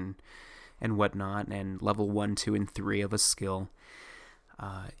sword and whatnot, and level 1, 2, and 3 of a skill.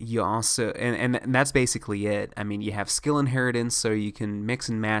 You also, and that's basically it. I mean, you have skill inheritance, so you can mix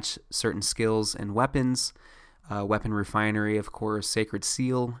and match certain skills and weapons. Weapon refinery, of course, Sacred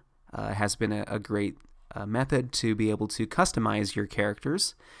Seal has been a great method to be able to customize your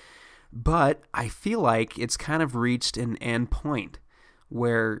characters. But I feel like it's kind of reached an end point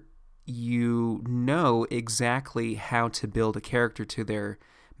where you know exactly how to build a character to their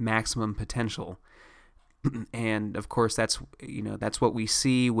maximum potential. And of course, that's what we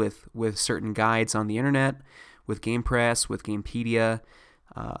see with certain guides on the internet, with GamePress, with Gamepedia,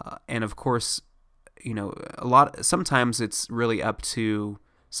 and of course, sometimes it's really up to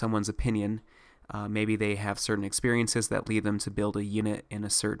someone's opinion. Maybe they have certain experiences that lead them to build a unit in a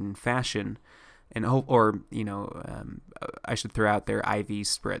certain fashion, and I should throw out their IV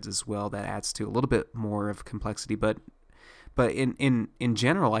spreads as well. That adds to a little bit more of complexity, but in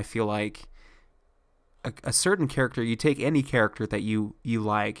general, I feel like a certain character, you take any character that you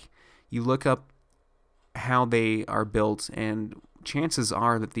like, you look up how they are built, and chances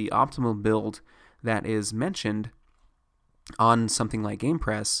are that the optimal build that is mentioned on something like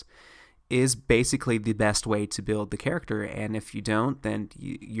GamePress is basically the best way to build the character. And if you don't, then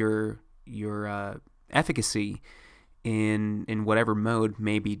your efficacy in whatever mode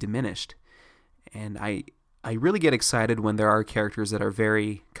may be diminished. And I really get excited when there are characters that are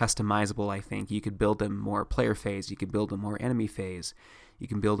very customizable. I think you could build them more player phase, you could build them more enemy phase, you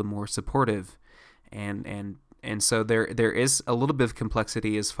can build them more supportive, and so there is a little bit of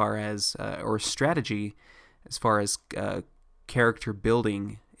complexity as far as or strategy as far as character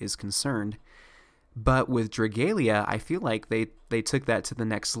building is concerned. But with Dragalia, I feel like they took that to the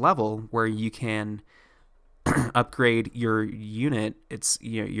next level, where you can upgrade your unit,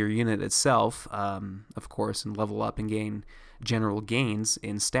 your unit itself, of course, and level up and gain general gains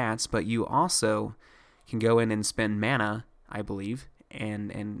in stats. But you also can go in and spend mana, I believe,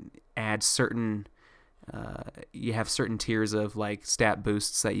 and add certain. You have certain tiers of like stat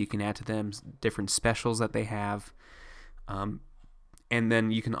boosts that you can add to them, different specials that they have. And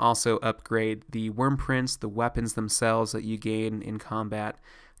then you can also upgrade the worm prints, the weapons themselves that you gain in combat,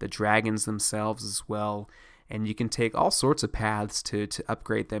 the dragons themselves as well. And you can take all sorts of paths to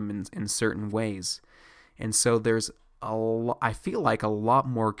upgrade them in certain ways. And so there's I feel like a lot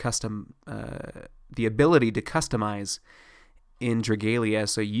more the ability to customize in Dragalia,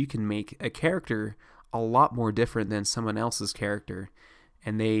 so you can make a character a lot more different than someone else's character,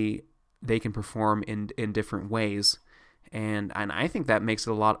 and they can perform in different ways. And I think that makes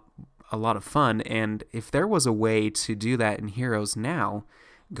it a lot of fun. And if there was a way to do that in Heroes now,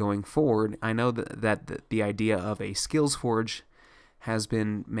 going forward, I know that the idea of a skills forge has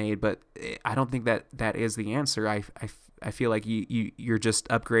been made, but I don't think that is the answer. I feel like you're just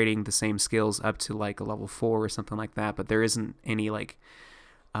upgrading the same skills up to like a level 4 or something like that, but there isn't any like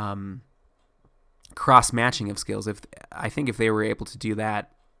cross matching of skills. I think if they were able to do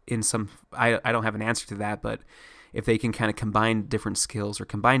that in some, I don't have an answer to that, but if they can kind of combine different skills or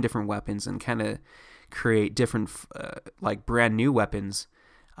combine different weapons and kind of create different like brand new weapons.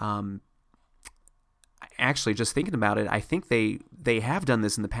 Actually, just thinking about it, I think they have done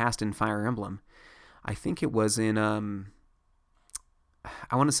this in the past in Fire Emblem. I think it was in I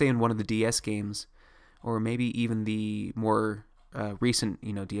want to say in one of the DS games, or maybe even the more recent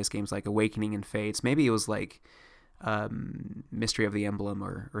DS games like Awakening and Fates. Maybe it was like Mystery of the Emblem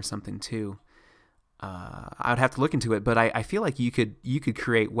or something too. I would have to look into it, but I feel like you could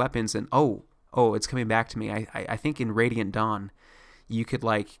create weapons, and oh, it's coming back to me. I think in Radiant Dawn, you could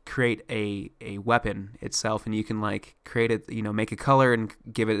like create a weapon itself, and you can like create it, make a color and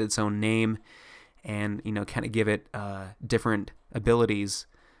give it its own name, and kind of give it different abilities,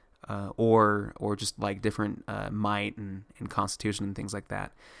 or just like different might and constitution and things like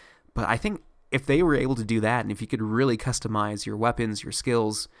that. But I think if they were able to do that, and if you could really customize your weapons, your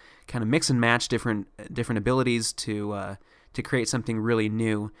skills, kind of mix and match different abilities to create something really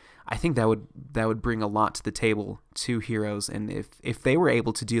new, I think that would bring a lot to the table to Heroes. And if they were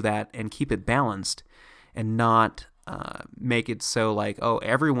able to do that and keep it balanced, and not make it so like, oh,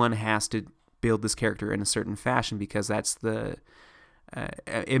 everyone has to build this character in a certain fashion, because that's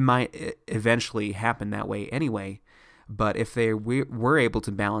it might eventually happen that way anyway. But if they were able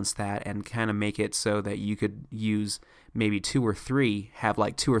to balance that and kind of make it so that you could use maybe have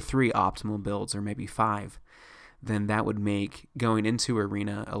like 2 or 3 optimal builds, or maybe 5, then that would make going into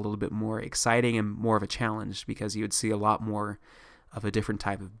Arena a little bit more exciting and more of a challenge, because you would see a lot more of a different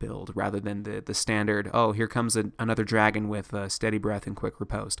type of build, rather than the standard, oh, here comes another dragon with steady breath and quick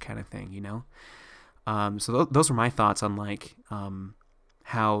riposte kind of thing, So those were my thoughts on like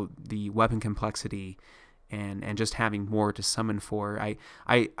how the weapon complexity and just having more to summon for.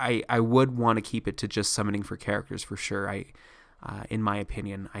 I would want to keep it to just summoning for characters for sure. In my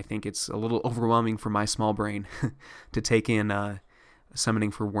opinion, I think it's a little overwhelming for my small brain to take in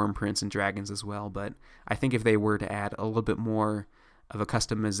summoning for Wyrmprince and dragons as well. But I think if they were to add a little bit more of a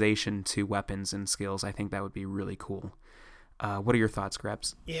customization to weapons and skills, I think that would be really cool. What are your thoughts,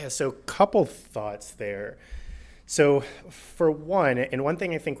 Grebs? Yeah, so couple thoughts there. So for one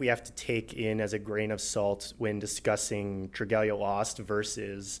thing I think we have to take in as a grain of salt when discussing Dragalia Lost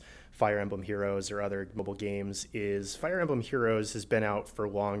versus Fire Emblem Heroes or other mobile games is Fire Emblem Heroes has been out for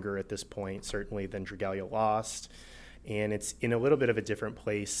longer at this point, certainly, than Dragalia Lost. And it's in a little bit of a different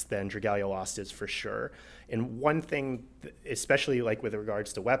place than Dragalia Lost is for sure. And one thing, especially like with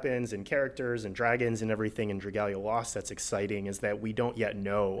regards to weapons and characters and dragons and everything in Dragalia Lost that's exciting, is that we don't yet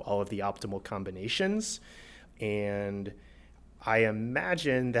know all of the optimal combinations. And I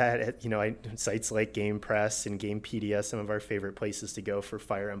imagine that, sites like Game Press and Gamepedia, some of our favorite places to go for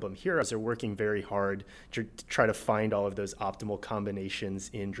Fire Emblem Heroes, are working very hard to try to find all of those optimal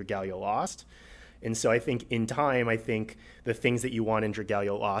combinations in Dragalia Lost. And so I think in time, the things that you want in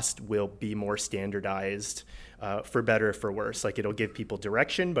Dragalia Lost will be more standardized, for better or for worse. Like, it'll give people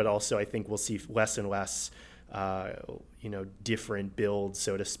direction, but also I think we'll see less and less different builds,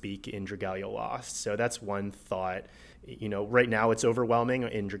 so to speak, in Dragalia Lost. So that's one thought. Right now it's overwhelming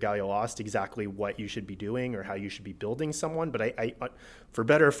in Dragalia Lost exactly what you should be doing or how you should be building someone. But I for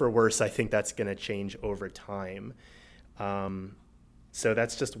better or for worse, I think that's going to change over time. So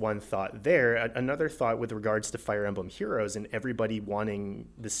that's just one thought there. Another thought with regards to Fire Emblem Heroes and everybody wanting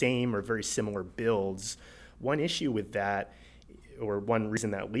the same or very similar builds. One issue with that, or one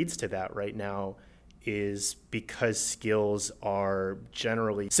reason that leads to that right now, is because skills are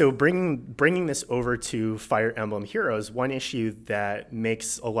generally... So bringing this over to Fire Emblem Heroes, one issue that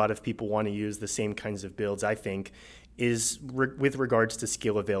makes a lot of people want to use the same kinds of builds, I think, is with regards to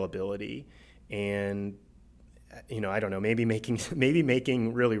skill availability. And, I don't know, maybe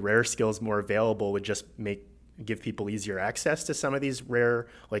making really rare skills more available would just give people easier access to some of these rare,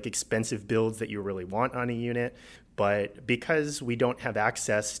 like expensive builds that you really want on a unit. But because we don't have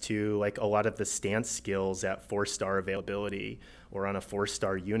access to like a lot of the stance skills at 4-star availability, or on a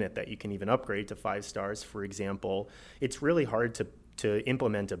 4-star unit that you can even upgrade to 5 stars, for example, it's really hard to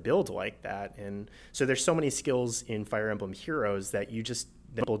implement a build like that. And so there's so many skills in Fire Emblem Heroes that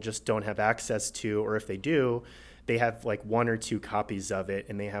people just don't have access to, or if they do, they have like 1 or 2 copies of it,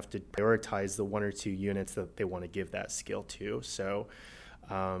 and they have to prioritize the 1 or 2 units that they want to give that skill to. So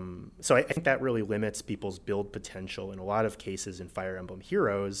I think that really limits people's build potential in a lot of cases in Fire Emblem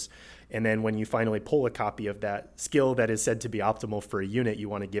Heroes. And then when you finally pull a copy of that skill that is said to be optimal for a unit, you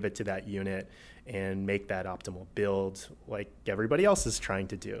want to give it to that unit and make that optimal build like everybody else is trying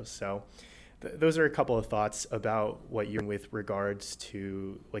to do. So those are a couple of thoughts about what you're with regards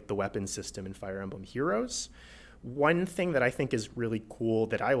to like the weapon system in Fire Emblem Heroes. One thing that I think is really cool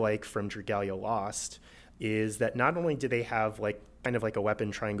that I like from Dragalia Lost is that not only do they have like kind of like a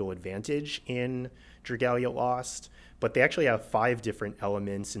weapon triangle advantage in Dragalia Lost, but they actually have 5 different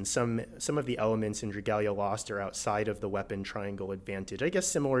elements, and some of the elements in Dragalia Lost are outside of the weapon triangle advantage. I guess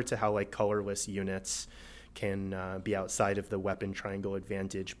similar to how like colorless units can be outside of the weapon triangle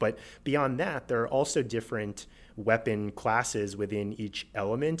advantage. But beyond that, there are also different weapon classes within each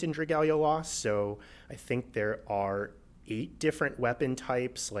element in Dragalia Lost. So I think there are 8 different weapon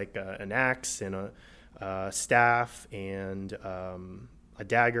types, like an axe and a staff and a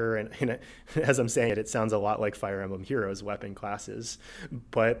dagger. And as I'm saying it, it sounds a lot like Fire Emblem Heroes weapon classes.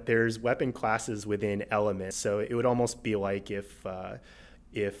 But there's weapon classes within elements. So it would almost be like if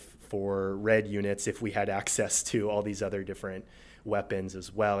for red units if we had access to all these other different weapons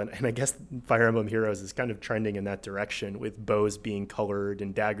as well. And I guess Fire Emblem Heroes is kind of trending in that direction, with bows being colored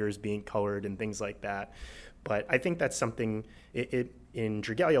and daggers being colored and things like that. But I think that's something, in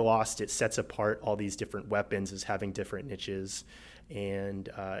Dragalia Lost, it sets apart all these different weapons as having different niches. And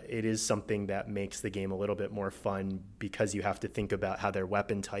it is something that makes the game a little bit more fun, because you have to think about how their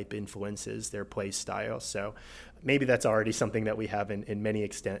weapon type influences their play style. So maybe that's already something that we have in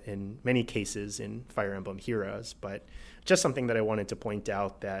many cases in Fire Emblem Heroes, but just something that I wanted to point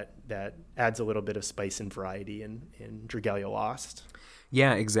out that adds a little bit of spice and variety in Dragalia Lost.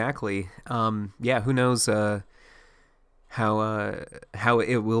 Yeah, exactly. Who knows how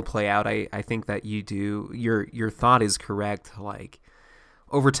it will play out. I think that your thought is correct. Like,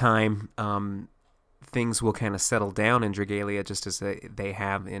 over time, things will kind of settle down in Dragalia, just as they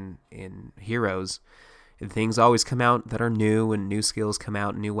have in Heroes. And things always come out that are new, and new skills come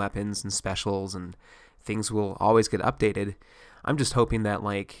out, new weapons and specials, and things will always get updated. I'm just hoping that,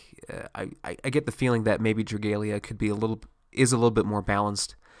 like, I get the feeling that maybe Dragalia is a little bit more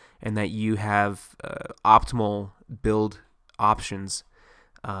balanced, and that you have optimal build options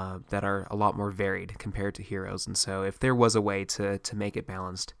that are a lot more varied compared to Heroes. And so if there was a way to make it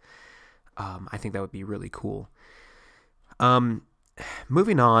balanced, I think that would be really cool.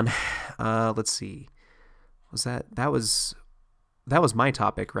 Moving on, let's see. That was my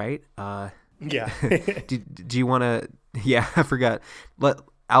topic, right? Yeah. do you want to? Yeah, I forgot.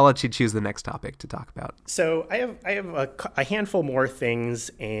 I'll let you choose the next topic to talk about. So I have a handful more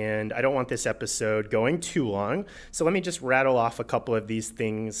things, and I don't want this episode going too long. So let me just rattle off a couple of these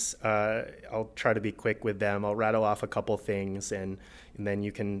things. I'll try to be quick with them. I'll rattle off a couple things, and then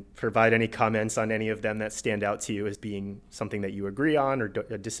you can provide any comments on any of them that stand out to you as being something that you agree on or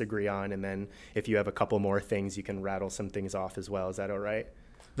disagree on. And then if you have a couple more things, you can rattle some things off as well. Is that all right?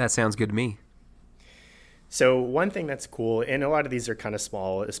 That sounds good to me. So one thing that's cool, and a lot of these are kind of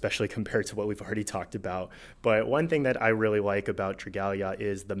small, especially compared to what we've already talked about, but one thing that I really like about Dragalia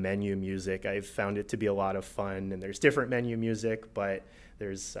is the menu music. I've found it to be a lot of fun, and there's different menu music, but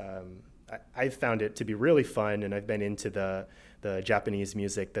I've found it to be really fun, and I've been into the Japanese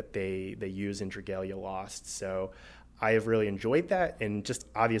music that they use in Dragalia Lost. So I have really enjoyed that, and just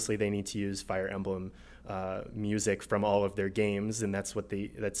obviously they need to use Fire Emblem music from all of their games, and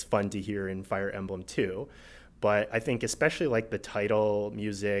that's fun to hear in Fire Emblem 2. But I think especially like the title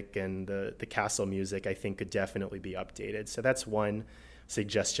music and the castle music, I think could definitely be updated. So that's one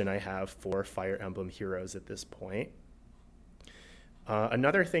suggestion I have for Fire Emblem Heroes at this point.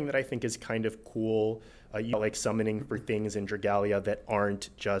 Another thing that I think is kind of cool, you like summoning for things in Dragalia that aren't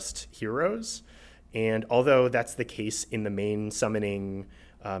just heroes. And although that's the case in the main summoning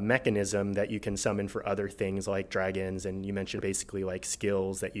mechanism, that you can summon for other things like dragons, and you mentioned basically like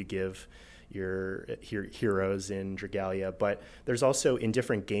skills that you give your heroes in Dragalia, but there's also in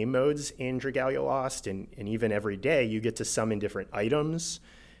different game modes in Dragalia Lost, and even every day you get to summon different items,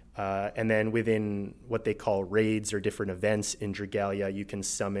 and then within what they call raids or different events in Dragalia, you can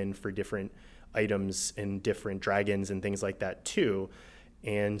summon for different items and different dragons and things like that too.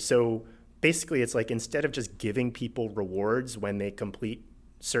 And so basically it's like, instead of just giving people rewards when they complete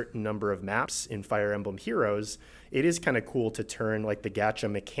certain number of maps in Fire Emblem Heroes, it is kind of cool to turn like the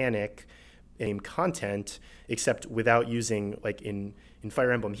gacha mechanic in content, except without using, like in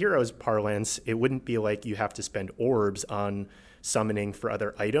Fire Emblem Heroes parlance, it wouldn't be like you have to spend orbs on summoning for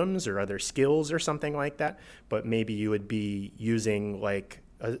other items or other skills or something like that, but maybe you would be using like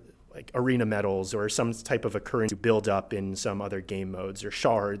arena medals or some type of a currency to build up in some other game modes, or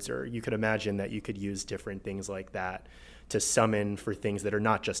shards, or you could imagine that you could use different things like that to summon for things that are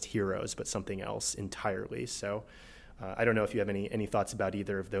not just heroes, but something else entirely. So I don't know if you have any thoughts about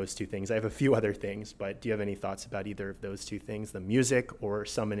either of those two things. I have a few other things, but do you have any thoughts about either of those two things, the music or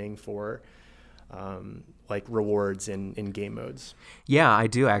summoning for like rewards in game modes? Yeah, I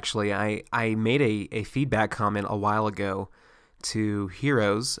do actually. I made a feedback comment a while ago to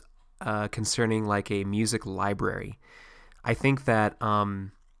Heroes concerning like a music library. I think that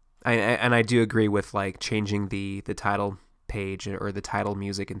I do agree with like changing the title page or the title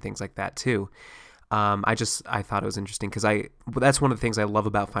music and things like that too. I thought it was interesting because that's one of the things I love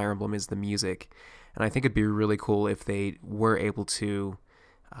about Fire Emblem is the music, and I think it'd be really cool if they were able to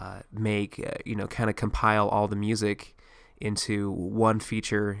make kind of compile all the music into one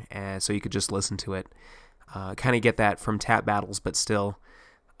feature, so you could just listen to it. Kind of get that from tap battles, but still,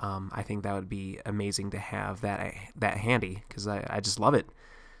 I think that would be amazing to have that handy because I just love it.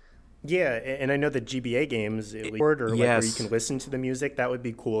 Yeah, and I know the GBA games, at least, or like where you can listen to the music, that would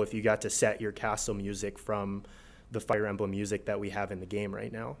be cool if you got to set your castle music from the Fire Emblem music that we have in the game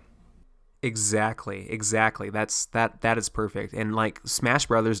right now. Exactly. That is perfect. And like Smash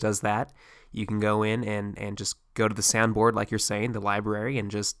Brothers does that. You can go in and just go to the soundboard, like you're saying, the library, and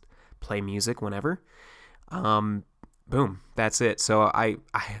just play music whenever. Um, Boom, that's it. So I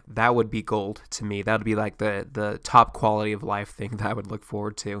that would be gold to me. That would be like the top quality of life thing that I would look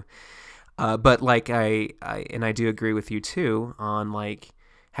forward to. But like I do agree with you too on like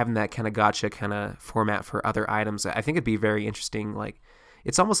having that kind of gotcha kind of format for other items. I think it'd be very interesting. Like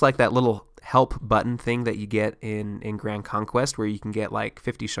it's almost like that little help button thing that you get in Grand Conquest where you can get like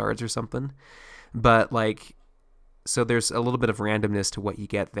 50 shards or something. But like so there's a little bit of randomness to what you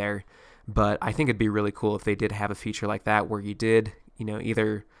get there. But I think it'd be really cool if they did have a feature like that where you did,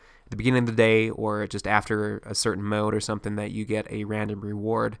 either at the beginning of the day or just after a certain mode or something that you get a random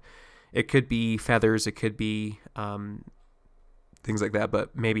reward. It could be feathers, it could be things like that,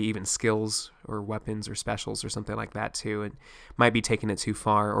 but maybe even skills or weapons or specials or something like that too. It might be taking it too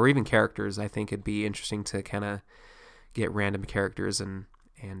far, or even characters. I think it'd be interesting to kind of get random characters and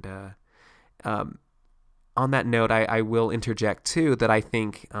on that note, I will interject too that I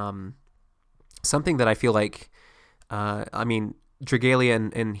think something that I feel like, I mean,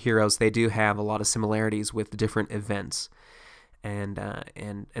 Dragalia and Heroes, they do have a lot of similarities with different events. And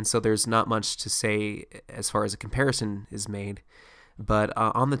so there's not much to say as far as a comparison is made, but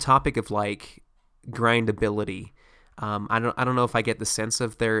on the topic of like grindability, I don't know if I get the sense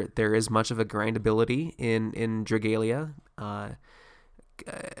of there is much of a grindability in Dragalia.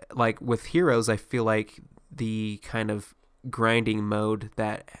 Like with Heroes, I feel like the kind of grinding mode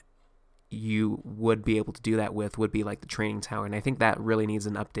that you would be able to do that with would be like the training tower, and I think that really needs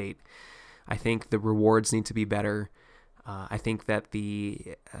an update. I think the rewards need to be better. I think that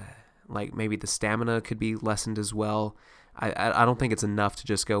the like maybe the stamina could be lessened as well. I don't think it's enough to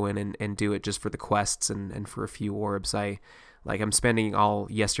just go in and do it just for the quests and for a few orbs. I'm spending all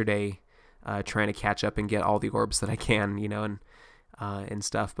yesterday trying to catch up and get all the orbs that I can, and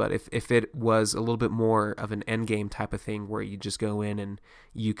stuff. But if it was a little bit more of an end game type of thing where you just go in and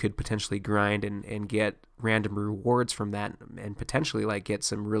you could potentially grind and get random rewards from that, and potentially like get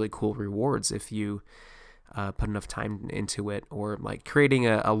some really cool rewards if you put enough time into it, or like creating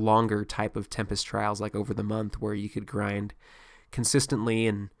a longer type of Tempest Trials like over the month where you could grind consistently,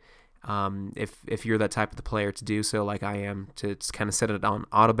 and if you're that type of the player to do so like I am, to kind of set it on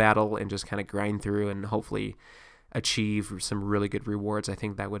auto battle and just kind of grind through and hopefully achieve some really good rewards. I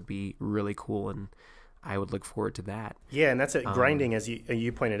think that would be really cool, and I would look forward to that. Yeah, and that's grinding, as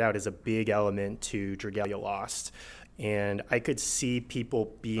you pointed out, is a big element to Dragalia Lost. And I could see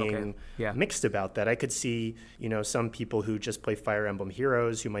people being mixed about that. I could see, some people who just play Fire Emblem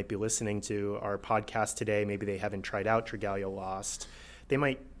Heroes who might be listening to our podcast today. Maybe they haven't tried out Dragalia Lost. They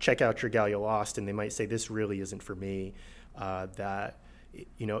might check out Dragalia Lost and they might say, this really isn't for me.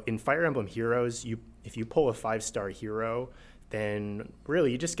 In Fire Emblem Heroes, if you pull a 5-star hero, then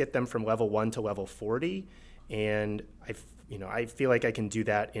really you just get them from level 1 to level 40. And I feel like I can do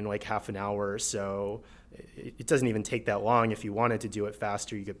that in like half an hour or so. It doesn't even take that long. If you wanted to do it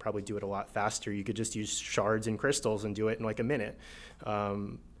faster, you could probably do it a lot faster. You could just use shards and crystals and do it in like a minute.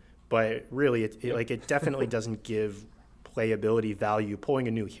 But really, it definitely doesn't give playability value. Pulling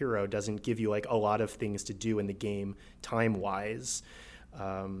a new hero doesn't give you like a lot of things to do in the game time-wise.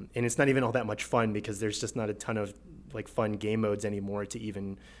 And it's not even all that much fun because there's just not a ton of like fun game modes anymore to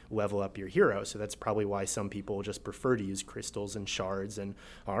even level up your hero. So that's probably why some people just prefer to use crystals and shards and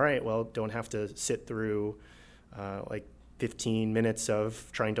all right, well, don't have to sit through like 15 minutes of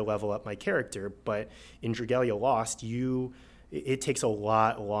trying to level up my character. But in Dragalia Lost, it takes a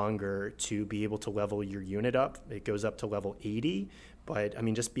lot longer to be able to level your unit up. It goes up to level 80, but I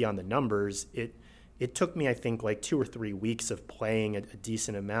mean, just beyond the numbers, it took me, I think, like 2 or 3 weeks of playing a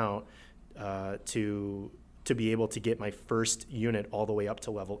decent amount to be able to get my first unit all the way up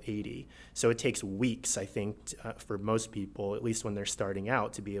to level 80. So it takes weeks, I think, for most people, at least when they're starting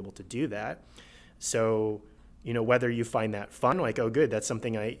out, to be able to do that. So, whether you find that fun, like, oh, good, that's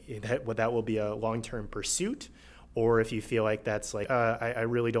something that will be a long-term pursuit, or if you feel like that's like, I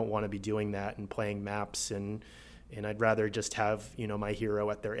really don't want to be doing that and playing maps and I'd rather just have, my hero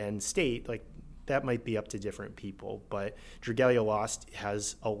at their end state, like, that might be up to different people. But Dragalia Lost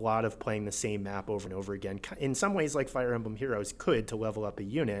has a lot of playing the same map over and over again. In some ways, like Fire Emblem Heroes could, to level up a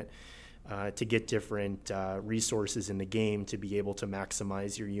unit, to get different resources in the game to be able to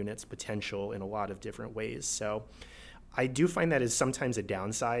maximize your unit's potential in a lot of different ways. So I do find that is sometimes a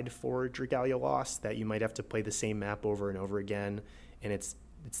downside for Dragalia Lost, that you might have to play the same map over and over again. And it's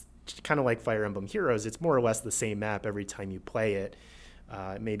kind of like Fire Emblem Heroes. It's more or less the same map every time you play it.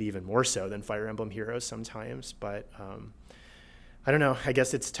 Maybe even more so than Fire Emblem Heroes sometimes. But I don't know. I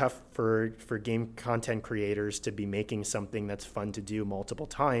guess it's tough for game content creators to be making something that's fun to do multiple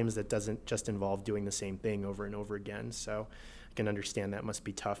times that doesn't just involve doing the same thing over and over again. So I can understand that must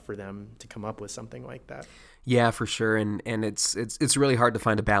be tough for them to come up with something like that. Yeah, for sure. And it's really hard to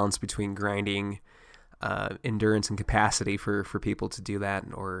find a balance between grinding endurance and capacity for people to do that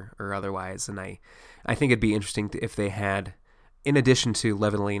or otherwise. And I think it'd be interesting if they had, in addition to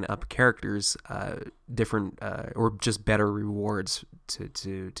leveling up characters, different or just better rewards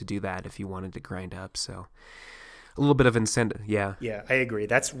to do that if you wanted to grind up. So a little bit of incentive. Yeah. Yeah, I agree.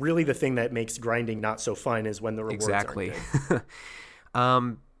 That's really the thing that makes grinding not so fun, is when the rewards Exactly. aren't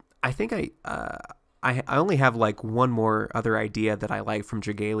good. I think I only have like one more other idea that I like from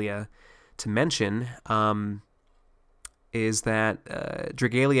Dragalia to mention, is that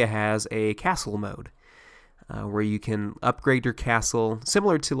Dragalia has a castle mode where you can upgrade your castle,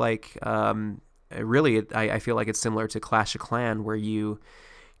 similar to like, I feel like it's similar to Clash of Clan, where you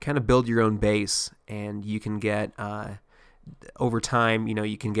kind of build your own base and you can get, over time,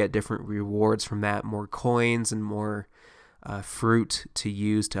 you can get different rewards from that, more coins and more fruit to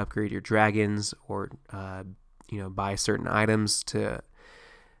use to upgrade your dragons, or buy certain items to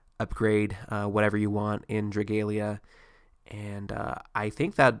upgrade whatever you want in Dragalia. And I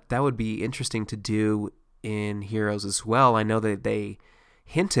think that would be interesting to do in Heroes as well. I know that they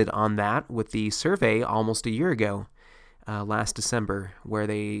hinted on that with the survey almost a year ago, last December, where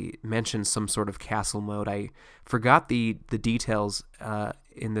they mentioned some sort of castle mode. I forgot the details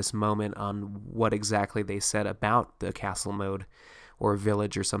in this moment on what exactly they said about the castle mode or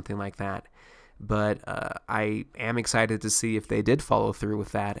village or something like that. But I am excited to see if they did follow through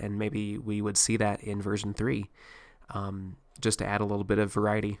with that, and maybe we would see that in version 3, just to add a little bit of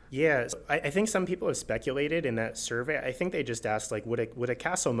variety. Yeah, so I think some people have speculated in that survey. I think they just asked, like, would a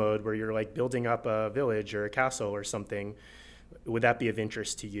castle mode where you're like building up a village or a castle or something, would that be of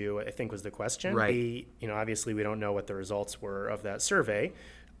interest to you? I think was the question. Right. Obviously we don't know what the results were of that survey.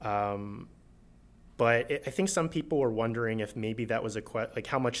 But I think some people were wondering if maybe that was like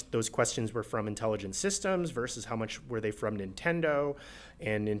how much those questions were from Intelligent Systems versus how much were they from Nintendo.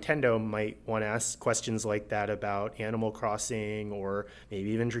 And Nintendo might want to ask questions like that about Animal Crossing, or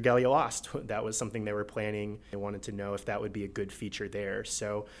maybe even Dragalia Lost. That was something they were planning. They wanted to know if that would be a good feature there.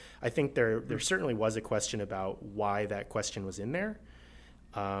 So I think there certainly was a question about why that question was in there.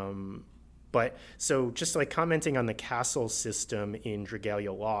 But so just like commenting on the castle system in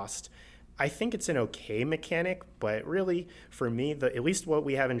Dragalia Lost, I think it's an okay mechanic, but really for me, at least what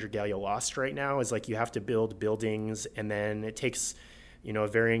we have in Dragalia Lost right now is like you have to build buildings, and then it takes a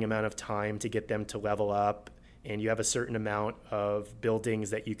varying amount of time to get them to level up, and you have a certain amount of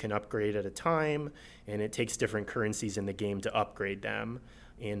buildings that you can upgrade at a time, and it takes different currencies in the game to upgrade them.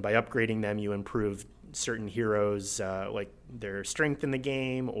 And by upgrading them, you improve certain heroes, like their strength in the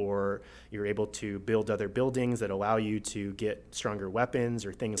game, or you're able to build other buildings that allow you to get stronger weapons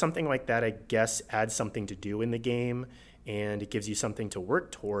or things. Something like that, I guess, adds something to do in the game, and it gives you something to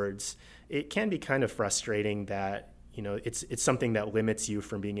work towards. It can be kind of frustrating that it's something that limits you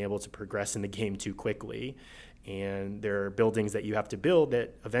from being able to progress in the game too quickly. And there are buildings that you have to build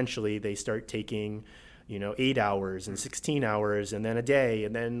that eventually they start taking 8 hours and 16 hours and then a day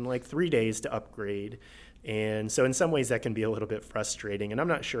and then like 3 days to upgrade. And so in some ways that can be a little bit frustrating. And I'm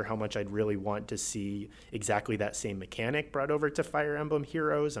not sure how much I'd really want to see exactly that same mechanic brought over to Fire Emblem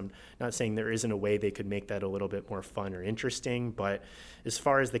Heroes. I'm not saying there isn't a way they could make that a little bit more fun or interesting, but as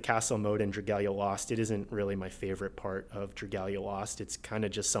far as the castle mode in Dragalia Lost, it isn't really my favorite part of Dragalia Lost. It's kind of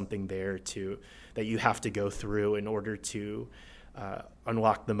just something there that you have to go through in order to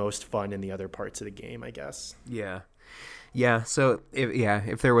unlock the most fun in the other parts of the game, I guess. Yeah. So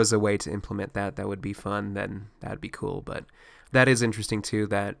if there was a way to implement that would be fun, then that'd be cool. But that is interesting too,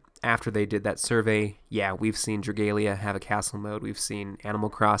 that after they did that survey, we've seen Dragalia have a castle mode. We've seen Animal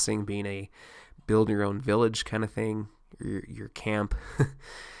Crossing being a build your own village kind of thing, your camp.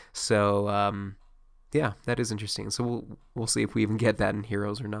 So that is interesting. So we'll see if we even get that in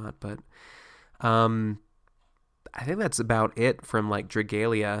Heroes or not. But I think that's about it from like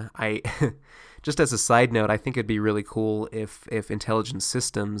Dragalia. I just as a side note, I think it'd be really cool if Intelligent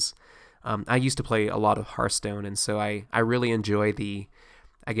Systems. I used to play a lot of Hearthstone, and so I really enjoy the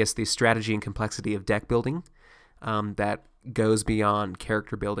strategy and complexity of deck building that goes beyond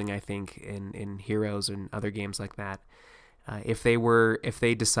character building. I think in Heroes and other games like that. If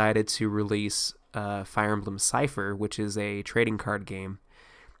they decided to release Fire Emblem Cypher, which is a trading card game,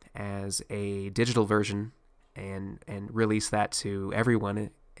 as a digital version, and release that to everyone,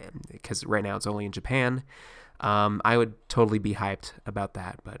 because right now it's only in Japan, I would totally be hyped about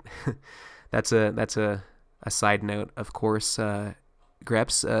that. But that's a a side note, of course.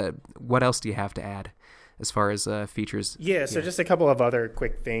 Greps, what else do you have to add as far as features? Yeah, so just a couple of other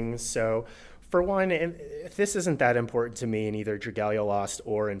quick things. So, for one, and this isn't that important to me in either Dragalia Lost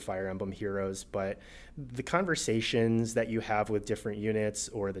or in Fire Emblem Heroes, but the conversations that you have with different units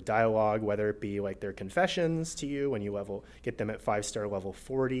or the dialogue, whether it be like their confessions to you when you get them at 5-star level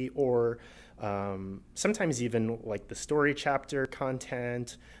 40, or sometimes even like the story chapter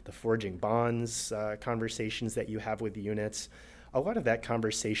content, the forging bonds conversations that you have with the units. A lot of that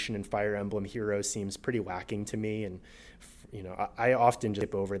conversation in Fire Emblem Heroes seems pretty lacking to me, and I often just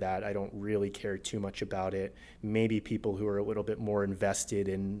skip over that. I don't really care too much about it. Maybe people who are a little bit more invested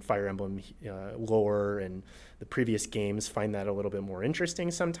in Fire Emblem lore and the previous games find that a little bit more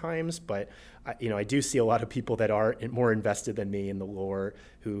interesting sometimes, but I do see a lot of people that are more invested than me in the lore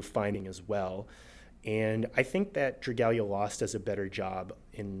who finding as well. And I think that Dragalia Lost does a better job,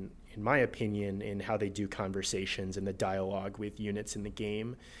 in my opinion, in how they do conversations and the dialogue with units in the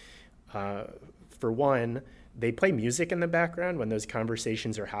game. For one, they play music in the background when those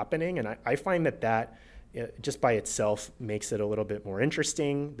conversations are happening, and I find that just by itself makes it a little bit more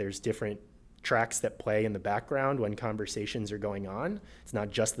interesting. There's different tracks that play in the background when conversations are going on. It's not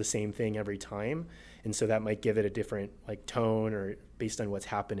just the same thing every time, and so that might give it a different like tone or based on what's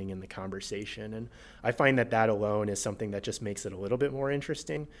happening in the conversation. And I find that alone is something that just makes it a little bit more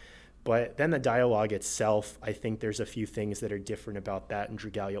interesting. But then the dialogue itself, I think there's a few things that are different about that in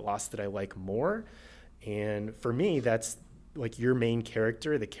Dragalia Lost that I like more. And for me, that's like your main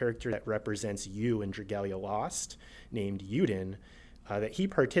character, the character that represents you in Dragalia Lost, named Yuden, that he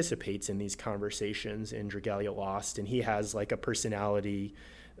participates in these conversations in Dragalia Lost, and he has like a personality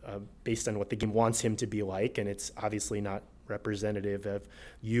based on what the game wants him to be like, and it's obviously not representative of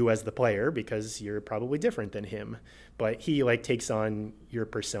you as the player because you're probably different than him, but he like takes on your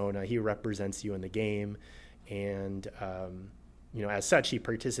persona. He represents you in the game, and as such, he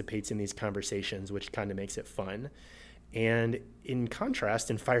participates in these conversations, which kind of makes it fun. And in contrast,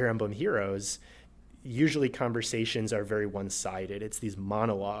 in Fire Emblem Heroes, usually conversations are very one-sided. It's these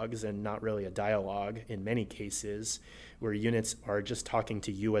monologues and not really a dialogue in many cases, where units are just talking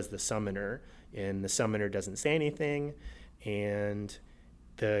to you as the summoner, and the summoner doesn't say anything. And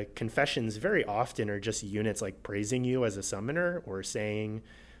the confessions very often are just units like praising you as a summoner, or saying,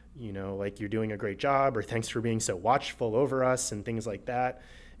 like you're doing a great job, or thanks for being so watchful over us, and things like that.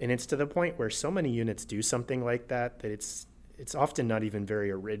 And it's to the point where so many units do something like that it's often not even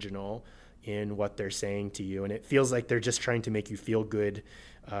very original in what they're saying to you. And it feels like they're just trying to make you feel good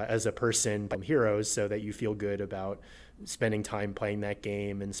as a person from Heroes, so that you feel good about spending time playing that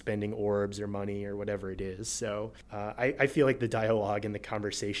game and spending orbs or money or whatever it is. So I feel like the dialogue and the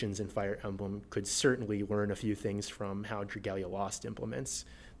conversations in Fire Emblem could certainly learn a few things from how Dragalia Lost implements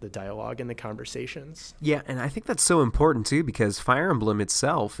the dialogue and the conversations. Yeah, and I think that's so important too, because Fire Emblem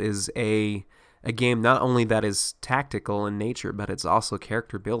itself is a game not only that is tactical in nature, but it's also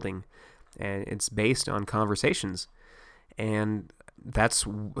character building, and it's based on conversations. And that's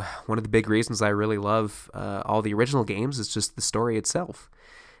one of the big reasons I really love all the original games, is just the story itself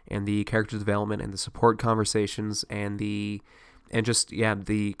and the character development and the support conversations and the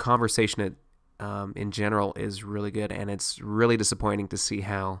conversation in general is really good. And it's really disappointing to see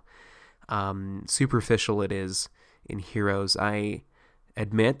how superficial it is in Heroes. I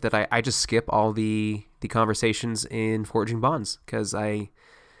admit that I just skip all the conversations in Forging Bonds, because I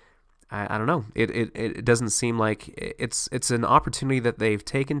don't know. It doesn't seem like it's an opportunity that they've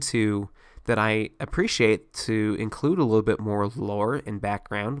taken that I appreciate, to include a little bit more lore and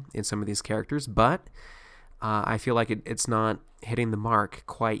background in some of these characters, but I feel like it's not hitting the mark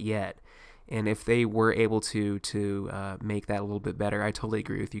quite yet. And if they were able to make that a little bit better, I totally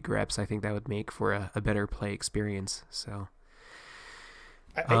agree with you, Greps. I think that would make for a better play experience. So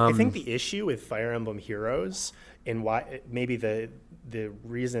I think the issue with Fire Emblem Heroes, and why maybe the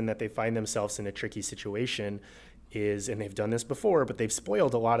reason that they find themselves in a tricky situation is, and they've done this before, but they've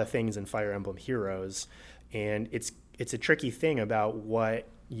spoiled a lot of things in Fire Emblem Heroes, and it's a tricky thing about what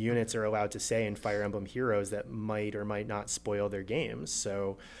units are allowed to say in Fire Emblem Heroes that might or might not spoil their games.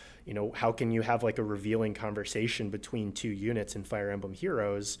 So, how can you have like a revealing conversation between two units in Fire Emblem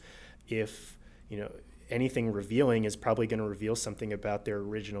Heroes if, anything revealing is probably going to reveal something about their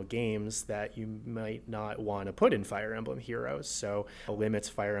original games that you might not want to put in Fire Emblem Heroes. So it limits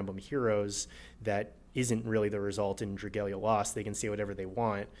Fire Emblem Heroes that isn't really the result in Dragalia Lost. They can say whatever they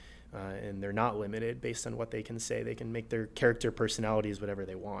want, and they're not limited based on what they can say. They can make their character personalities whatever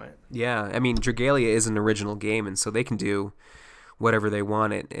they want. Yeah, I mean, Dragalia is an original game, and so they can do whatever they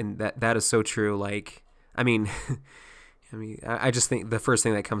want, and that is so true. Like, I mean, I just think the first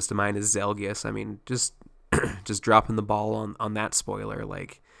thing that comes to mind is Zelgius. I mean, just just dropping the ball on that spoiler.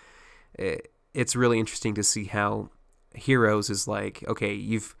 Like, it's really interesting to see how Heroes is like, okay,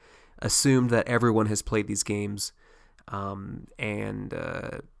 you've assumed that everyone has played these games, and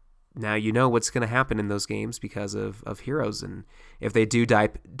now you know what's going to happen in those games because of Heroes. And if they do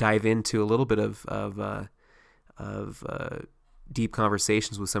dive into a little bit of deep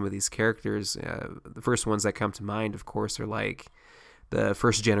conversations with some of these characters, the first ones that come to mind, of course, are like the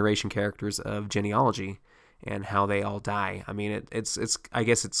first generation characters of Genealogy and how they all die. I mean, it's I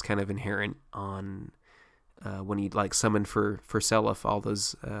guess it's kind of inherent on when you like summoned for Seliph all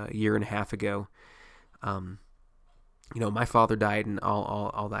those year and a half ago. My father died and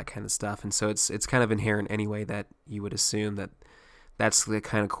all that kind of stuff, and so it's kind of inherent anyway that you would assume that that's the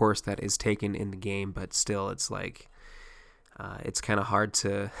kind of course that is taken in the game. But still, it's like it's kind of hard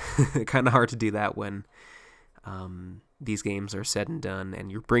to do that when these games are said and done,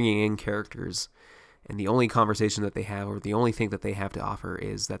 and you're bringing in characters, and the only conversation that they have, or the only thing that they have to offer,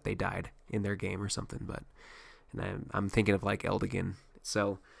 is that they died in their game or something. And I'm thinking of like Eldigan.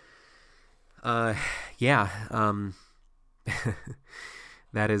 So, yeah,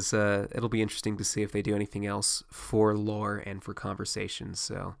 that is. It'll be interesting to see if they do anything else for lore and for conversations.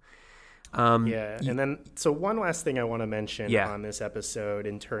 So. And then so one last thing I want to mention on this episode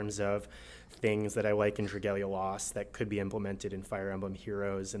in terms of things that I like in Dragalia Lost that could be implemented in Fire Emblem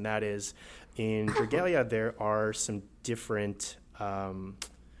Heroes, and that is in Dragalia there are some different items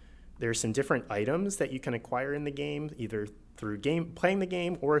that you can acquire in the game, either through playing the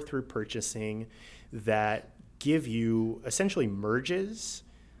game or through purchasing, that give you essentially merges.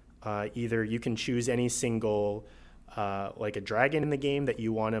 Either you can choose any single like a dragon in the game that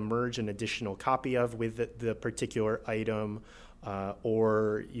you want to merge an additional copy of with the particular item,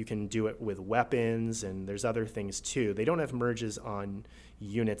 or you can do it with weapons, and there's other things too. They don't have merges on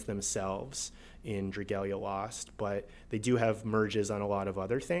units themselves in Dragalia Lost, but they do have merges on a lot of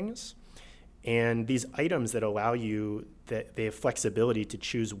other things. And these items that allow you, that they have flexibility to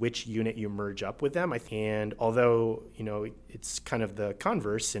choose which unit you merge up with them. And although, it's kind of the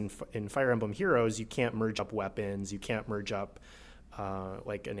converse in Fire Emblem Heroes, you can't merge up weapons, you can't merge up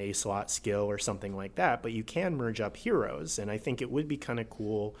like an A slot skill or something like that, but you can merge up heroes. And I think it would be kind of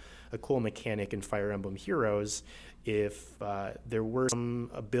cool, a cool mechanic in Fire Emblem Heroes if there were some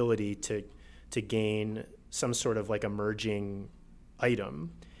ability to gain some sort of like a merging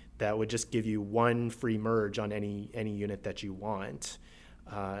item that would just give you one free merge on any unit that you want.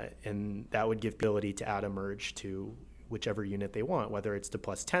 And that would give the ability to add a merge to whichever unit they want, whether it's to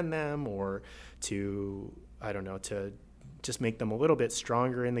plus 10 them or to, to just make them a little bit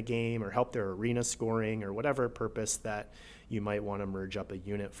stronger in the game or help their arena scoring or whatever purpose that you might want to merge up a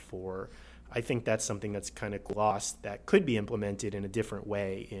unit for. I think that's something that's kind of lost that could be implemented in a different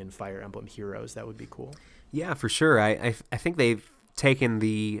way in Fire Emblem Heroes. That would be cool. Yeah, for sure. I think they've taken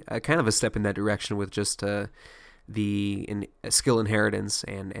the kind of a step in that direction with just the skill inheritance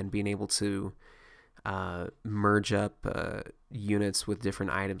and being able to merge up units with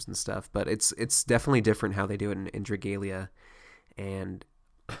different items and stuff. But it's definitely different how they do it in Dragalia, and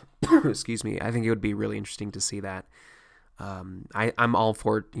excuse me, I think it would be really interesting to see that. I'm all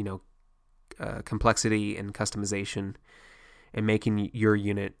for complexity and customization and making your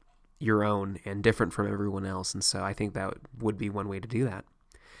unit your own and different from everyone else, and so I think that would be one way to do that.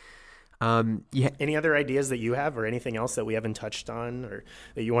 Any other ideas that you have, or anything else that we haven't touched on, or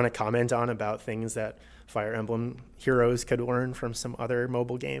that you want to comment on about things that Fire Emblem Heroes could learn from some other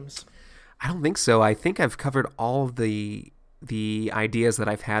mobile games? I don't think so. I think I've covered all of the ideas that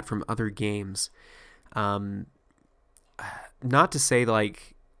I've had from other games. Not to say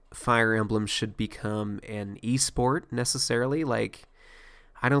like Fire Emblem should become an esport necessarily. Like,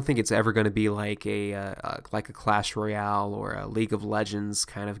 I don't think it's ever going to be like a Clash Royale or a League of Legends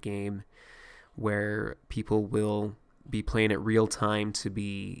kind of game where people will be playing it real time to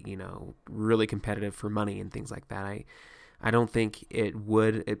be, really competitive for money and things like that. I don't think it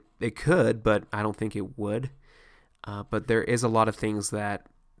would. It could, but I don't think it would. But there is a lot of things that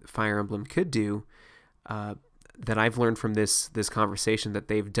Fire Emblem could do that I've learned from this conversation that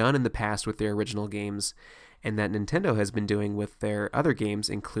they've done in the past with their original games, and that Nintendo has been doing with their other games,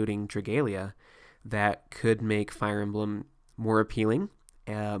 including Dragalia, that could make Fire Emblem more appealing,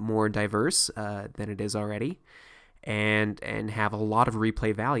 more diverse than it is already, and have a lot of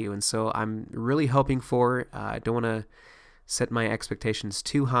replay value. And so I'm really hoping for, I don't want to set my expectations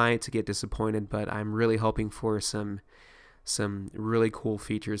too high to get disappointed, but I'm really hoping for some really cool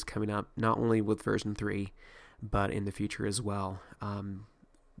features coming up, not only with version 3, but in the future as well.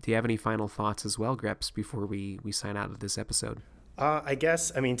 Do you have any final thoughts as well, Greps, before we sign out of this episode? I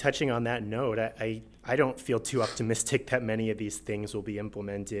guess, I mean, touching on that note, I don't feel too optimistic that many of these things will be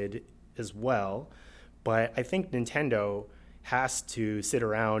implemented as well. But I think Nintendo has to sit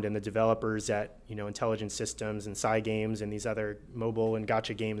around, and the developers at, Intelligent Systems and Cygames and these other mobile and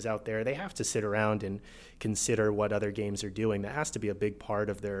gacha games out there, they have to sit around and consider what other games are doing. That has to be a big part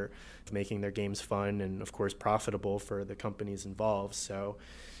of their making their games fun and, of course, profitable for the companies involved. So,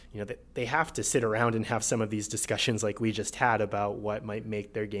 they have to sit around and have some of these discussions like we just had about what might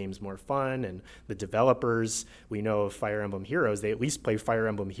make their games more fun. And the developers, we know of Fire Emblem Heroes, they at least play Fire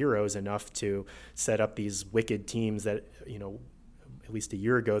Emblem Heroes enough to set up these wicked teams that, at least a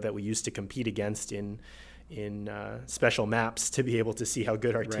year ago, that we used to compete against in special maps to be able to see how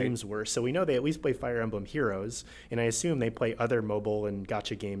good our teams were. So we know they at least play Fire Emblem Heroes, and I assume they play other mobile and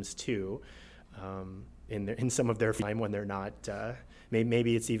gacha games too, in some of their time when they're not...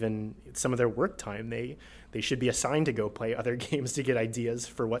 maybe it's even some of their work time. They should be assigned to go play other games to get ideas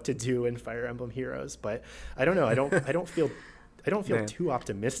for what to do in Fire Emblem Heroes. But I don't know. I don't feel Man. too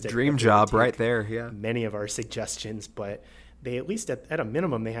optimistic. Dream job right there. Yeah. Many of our suggestions, but they at least at a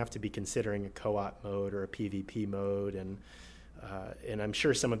minimum they have to be considering a co-op mode or a PvP mode, and I'm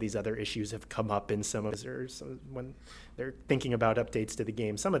sure some of these other issues have come up in some of those when they're thinking about updates to the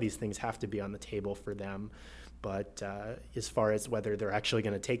game. Some of these things have to be on the table for them. But as far as whether they're actually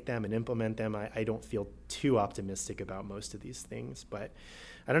going to take them and implement them, I don't feel too optimistic about most of these things. But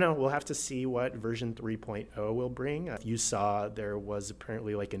I don't know. We'll have to see what version 3.0 will bring. You saw there was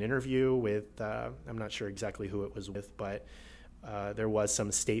apparently like an interview with, I'm not sure exactly who it was with, but there was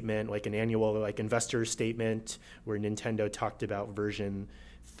some statement, like an annual investor statement where Nintendo talked about version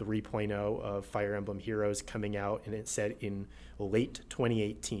 3.0 of Fire Emblem Heroes coming out, and it said in late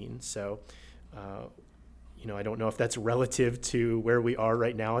 2018. So, I don't know if that's relative to where we are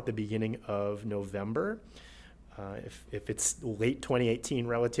right now at the beginning of November. If it's late 2018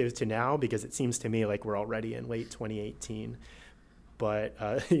 relative to now, because it seems to me like we're already in late 2018. But,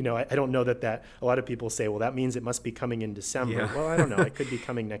 I don't know that a lot of people say, well, that means it must be coming in December. Yeah. Well, I don't know. It could be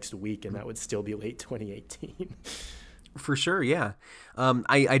coming next week, and that would still be late 2018. For sure, yeah.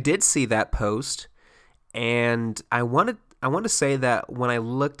 I did see that post, and I want to say that when I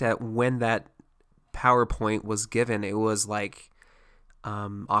looked at when that PowerPoint was given, it was like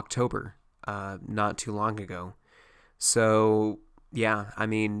October, not too long ago. So yeah, I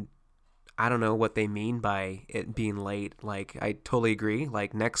mean, I don't know what they mean by it being late. Like, I totally agree.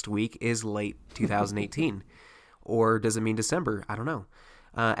 Like, next week is late 2018, or does it mean December? I don't know.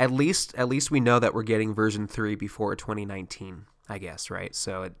 At least we know that we're getting version 3 before 2019, I guess, right?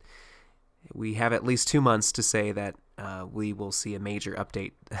 So we have at least 2 months to say that we will see a major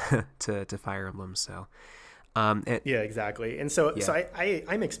update to Fire Emblem. So, yeah, exactly. And so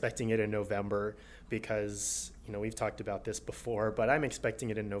I'm expecting it in November because, we've talked about this before, but I'm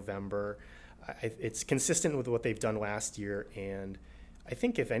expecting it in November. It's consistent with what they've done last year. And I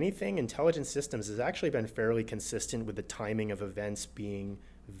think, if anything, Intelligent Systems has actually been fairly consistent with the timing of events being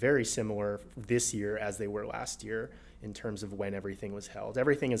very similar this year as they were last year in terms of when everything was held.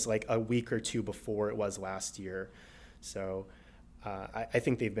 Everything is like a week or two before it was last year. So I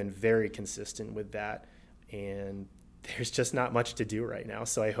think they've been very consistent with that, and there's just not much to do right now.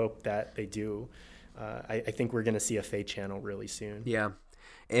 So I hope that they do. I think we're going to see a Fae channel really soon. Yeah,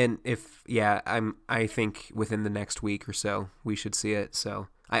 and I think within the next week or so we should see it. So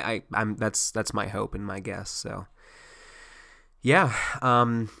I'm that's my hope and my guess. So yeah,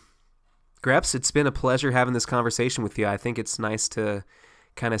 Greps, it's been a pleasure having this conversation with you. I think it's nice to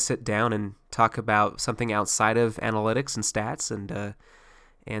kind of sit down and talk about something outside of analytics and stats,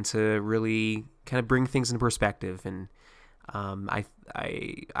 and to really kind of bring things into perspective. And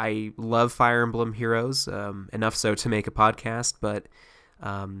I love Fire Emblem Heroes, enough so to make a podcast, but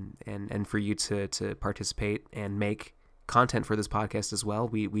and for you to participate and make content for this podcast as well.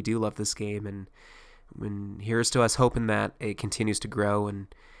 We do love this game, and here's to us hoping that it continues to grow and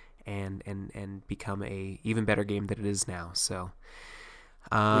become a even better game than it is now. So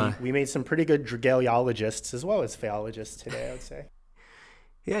we made some pretty good Dragalia as well as Phaeologists today, I would say.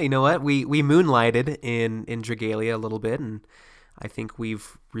 Yeah, you know what? We moonlighted in Dragalia a little bit, and I think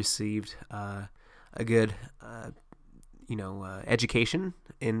we've received a good education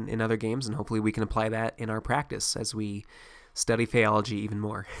in other games, and hopefully we can apply that in our practice as we study Phaeology even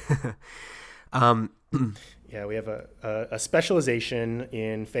more. Yeah, we have a specialization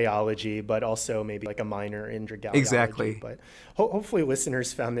in Phaeology, but also maybe like a minor in Dragaliology. Exactly. But hopefully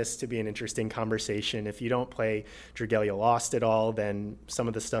listeners found this to be an interesting conversation. If you don't play Dragalia Lost at all, then some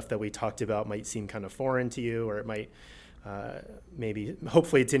of the stuff that we talked about might seem kind of foreign to you, or it might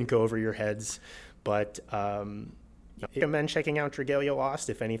hopefully it didn't go over your heads. But recommend checking out Dragalia Lost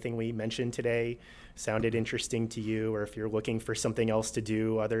if anything we mentioned today sounded interesting to you, or if you're looking for something else to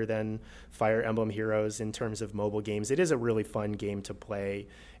do other than Fire Emblem Heroes in terms of mobile games. It is a really fun game to play,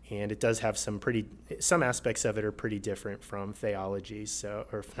 and it does have some aspects of it are pretty different from Phaeology,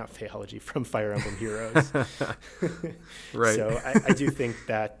 or not Phaeology, from Fire Emblem Heroes. Right. So I do think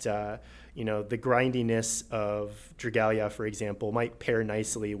that the grindiness of Dragalia, for example, might pair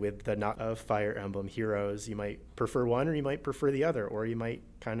nicely with the not of Fire Emblem Heroes. You might prefer one, or you might prefer the other, or you might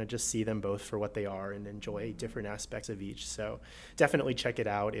kind of just see them both for what they are and enjoy different aspects of each. So definitely check it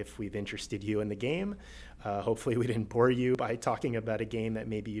out if we've interested you in the game. Hopefully we didn't bore you by talking about a game that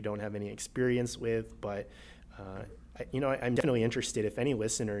maybe you don't have any experience with, but I'm definitely interested if any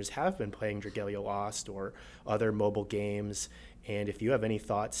listeners have been playing Dragalia Lost or other mobile games. And if you have any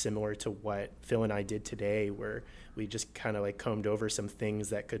thoughts similar to what Phil and I did today, where we just kind of combed over some things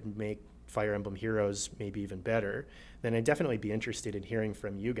that could make Fire Emblem Heroes maybe even better, then I'd definitely be interested in hearing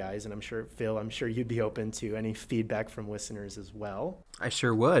from you guys. And I'm sure, Phil, you'd be open to any feedback from listeners as well. I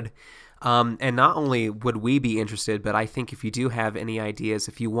sure would. And not only would we be interested, but I think if you do have any ideas,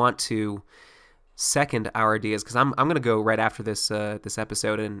 if you want to second our ideas, because I'm going to go right after this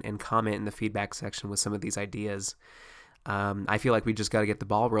episode and comment in the feedback section with some of these ideas. I feel like we just got to get the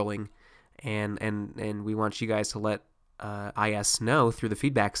ball rolling, and we want you guys to let IS know through the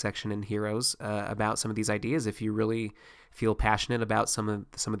feedback section in Heroes about some of these ideas. If you really feel passionate about some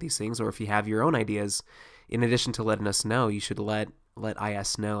of these things, or if you have your own ideas, in addition to letting us know, you should let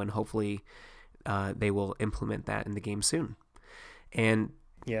IS know, and hopefully they will implement that in the game soon. And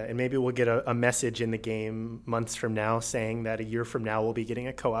maybe we'll get a message in the game months from now saying that a year from now we'll be getting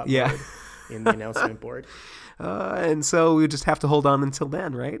a co-op mode in the announcement board. And so we just have to hold on until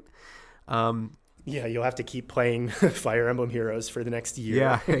then, right? You'll have to keep playing Fire Emblem Heroes for the next year.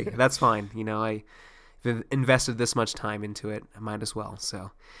 Yeah, hey, that's fine. I've invested this much time into it. I might as well.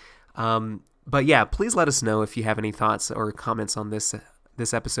 So, but yeah, please let us know if you have any thoughts or comments on this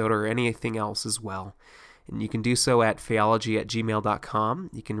episode or anything else as well. And you can do so at phaeology@gmail.com.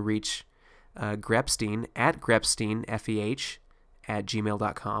 You can reach Grepstein at Grepstein, FEH, at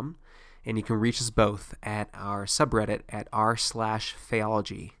gmail.com. And you can reach us both at our subreddit at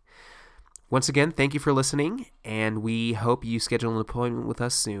r/phaeology. Once again, thank you for listening, and we hope you schedule an appointment with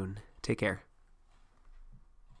us soon. Take care.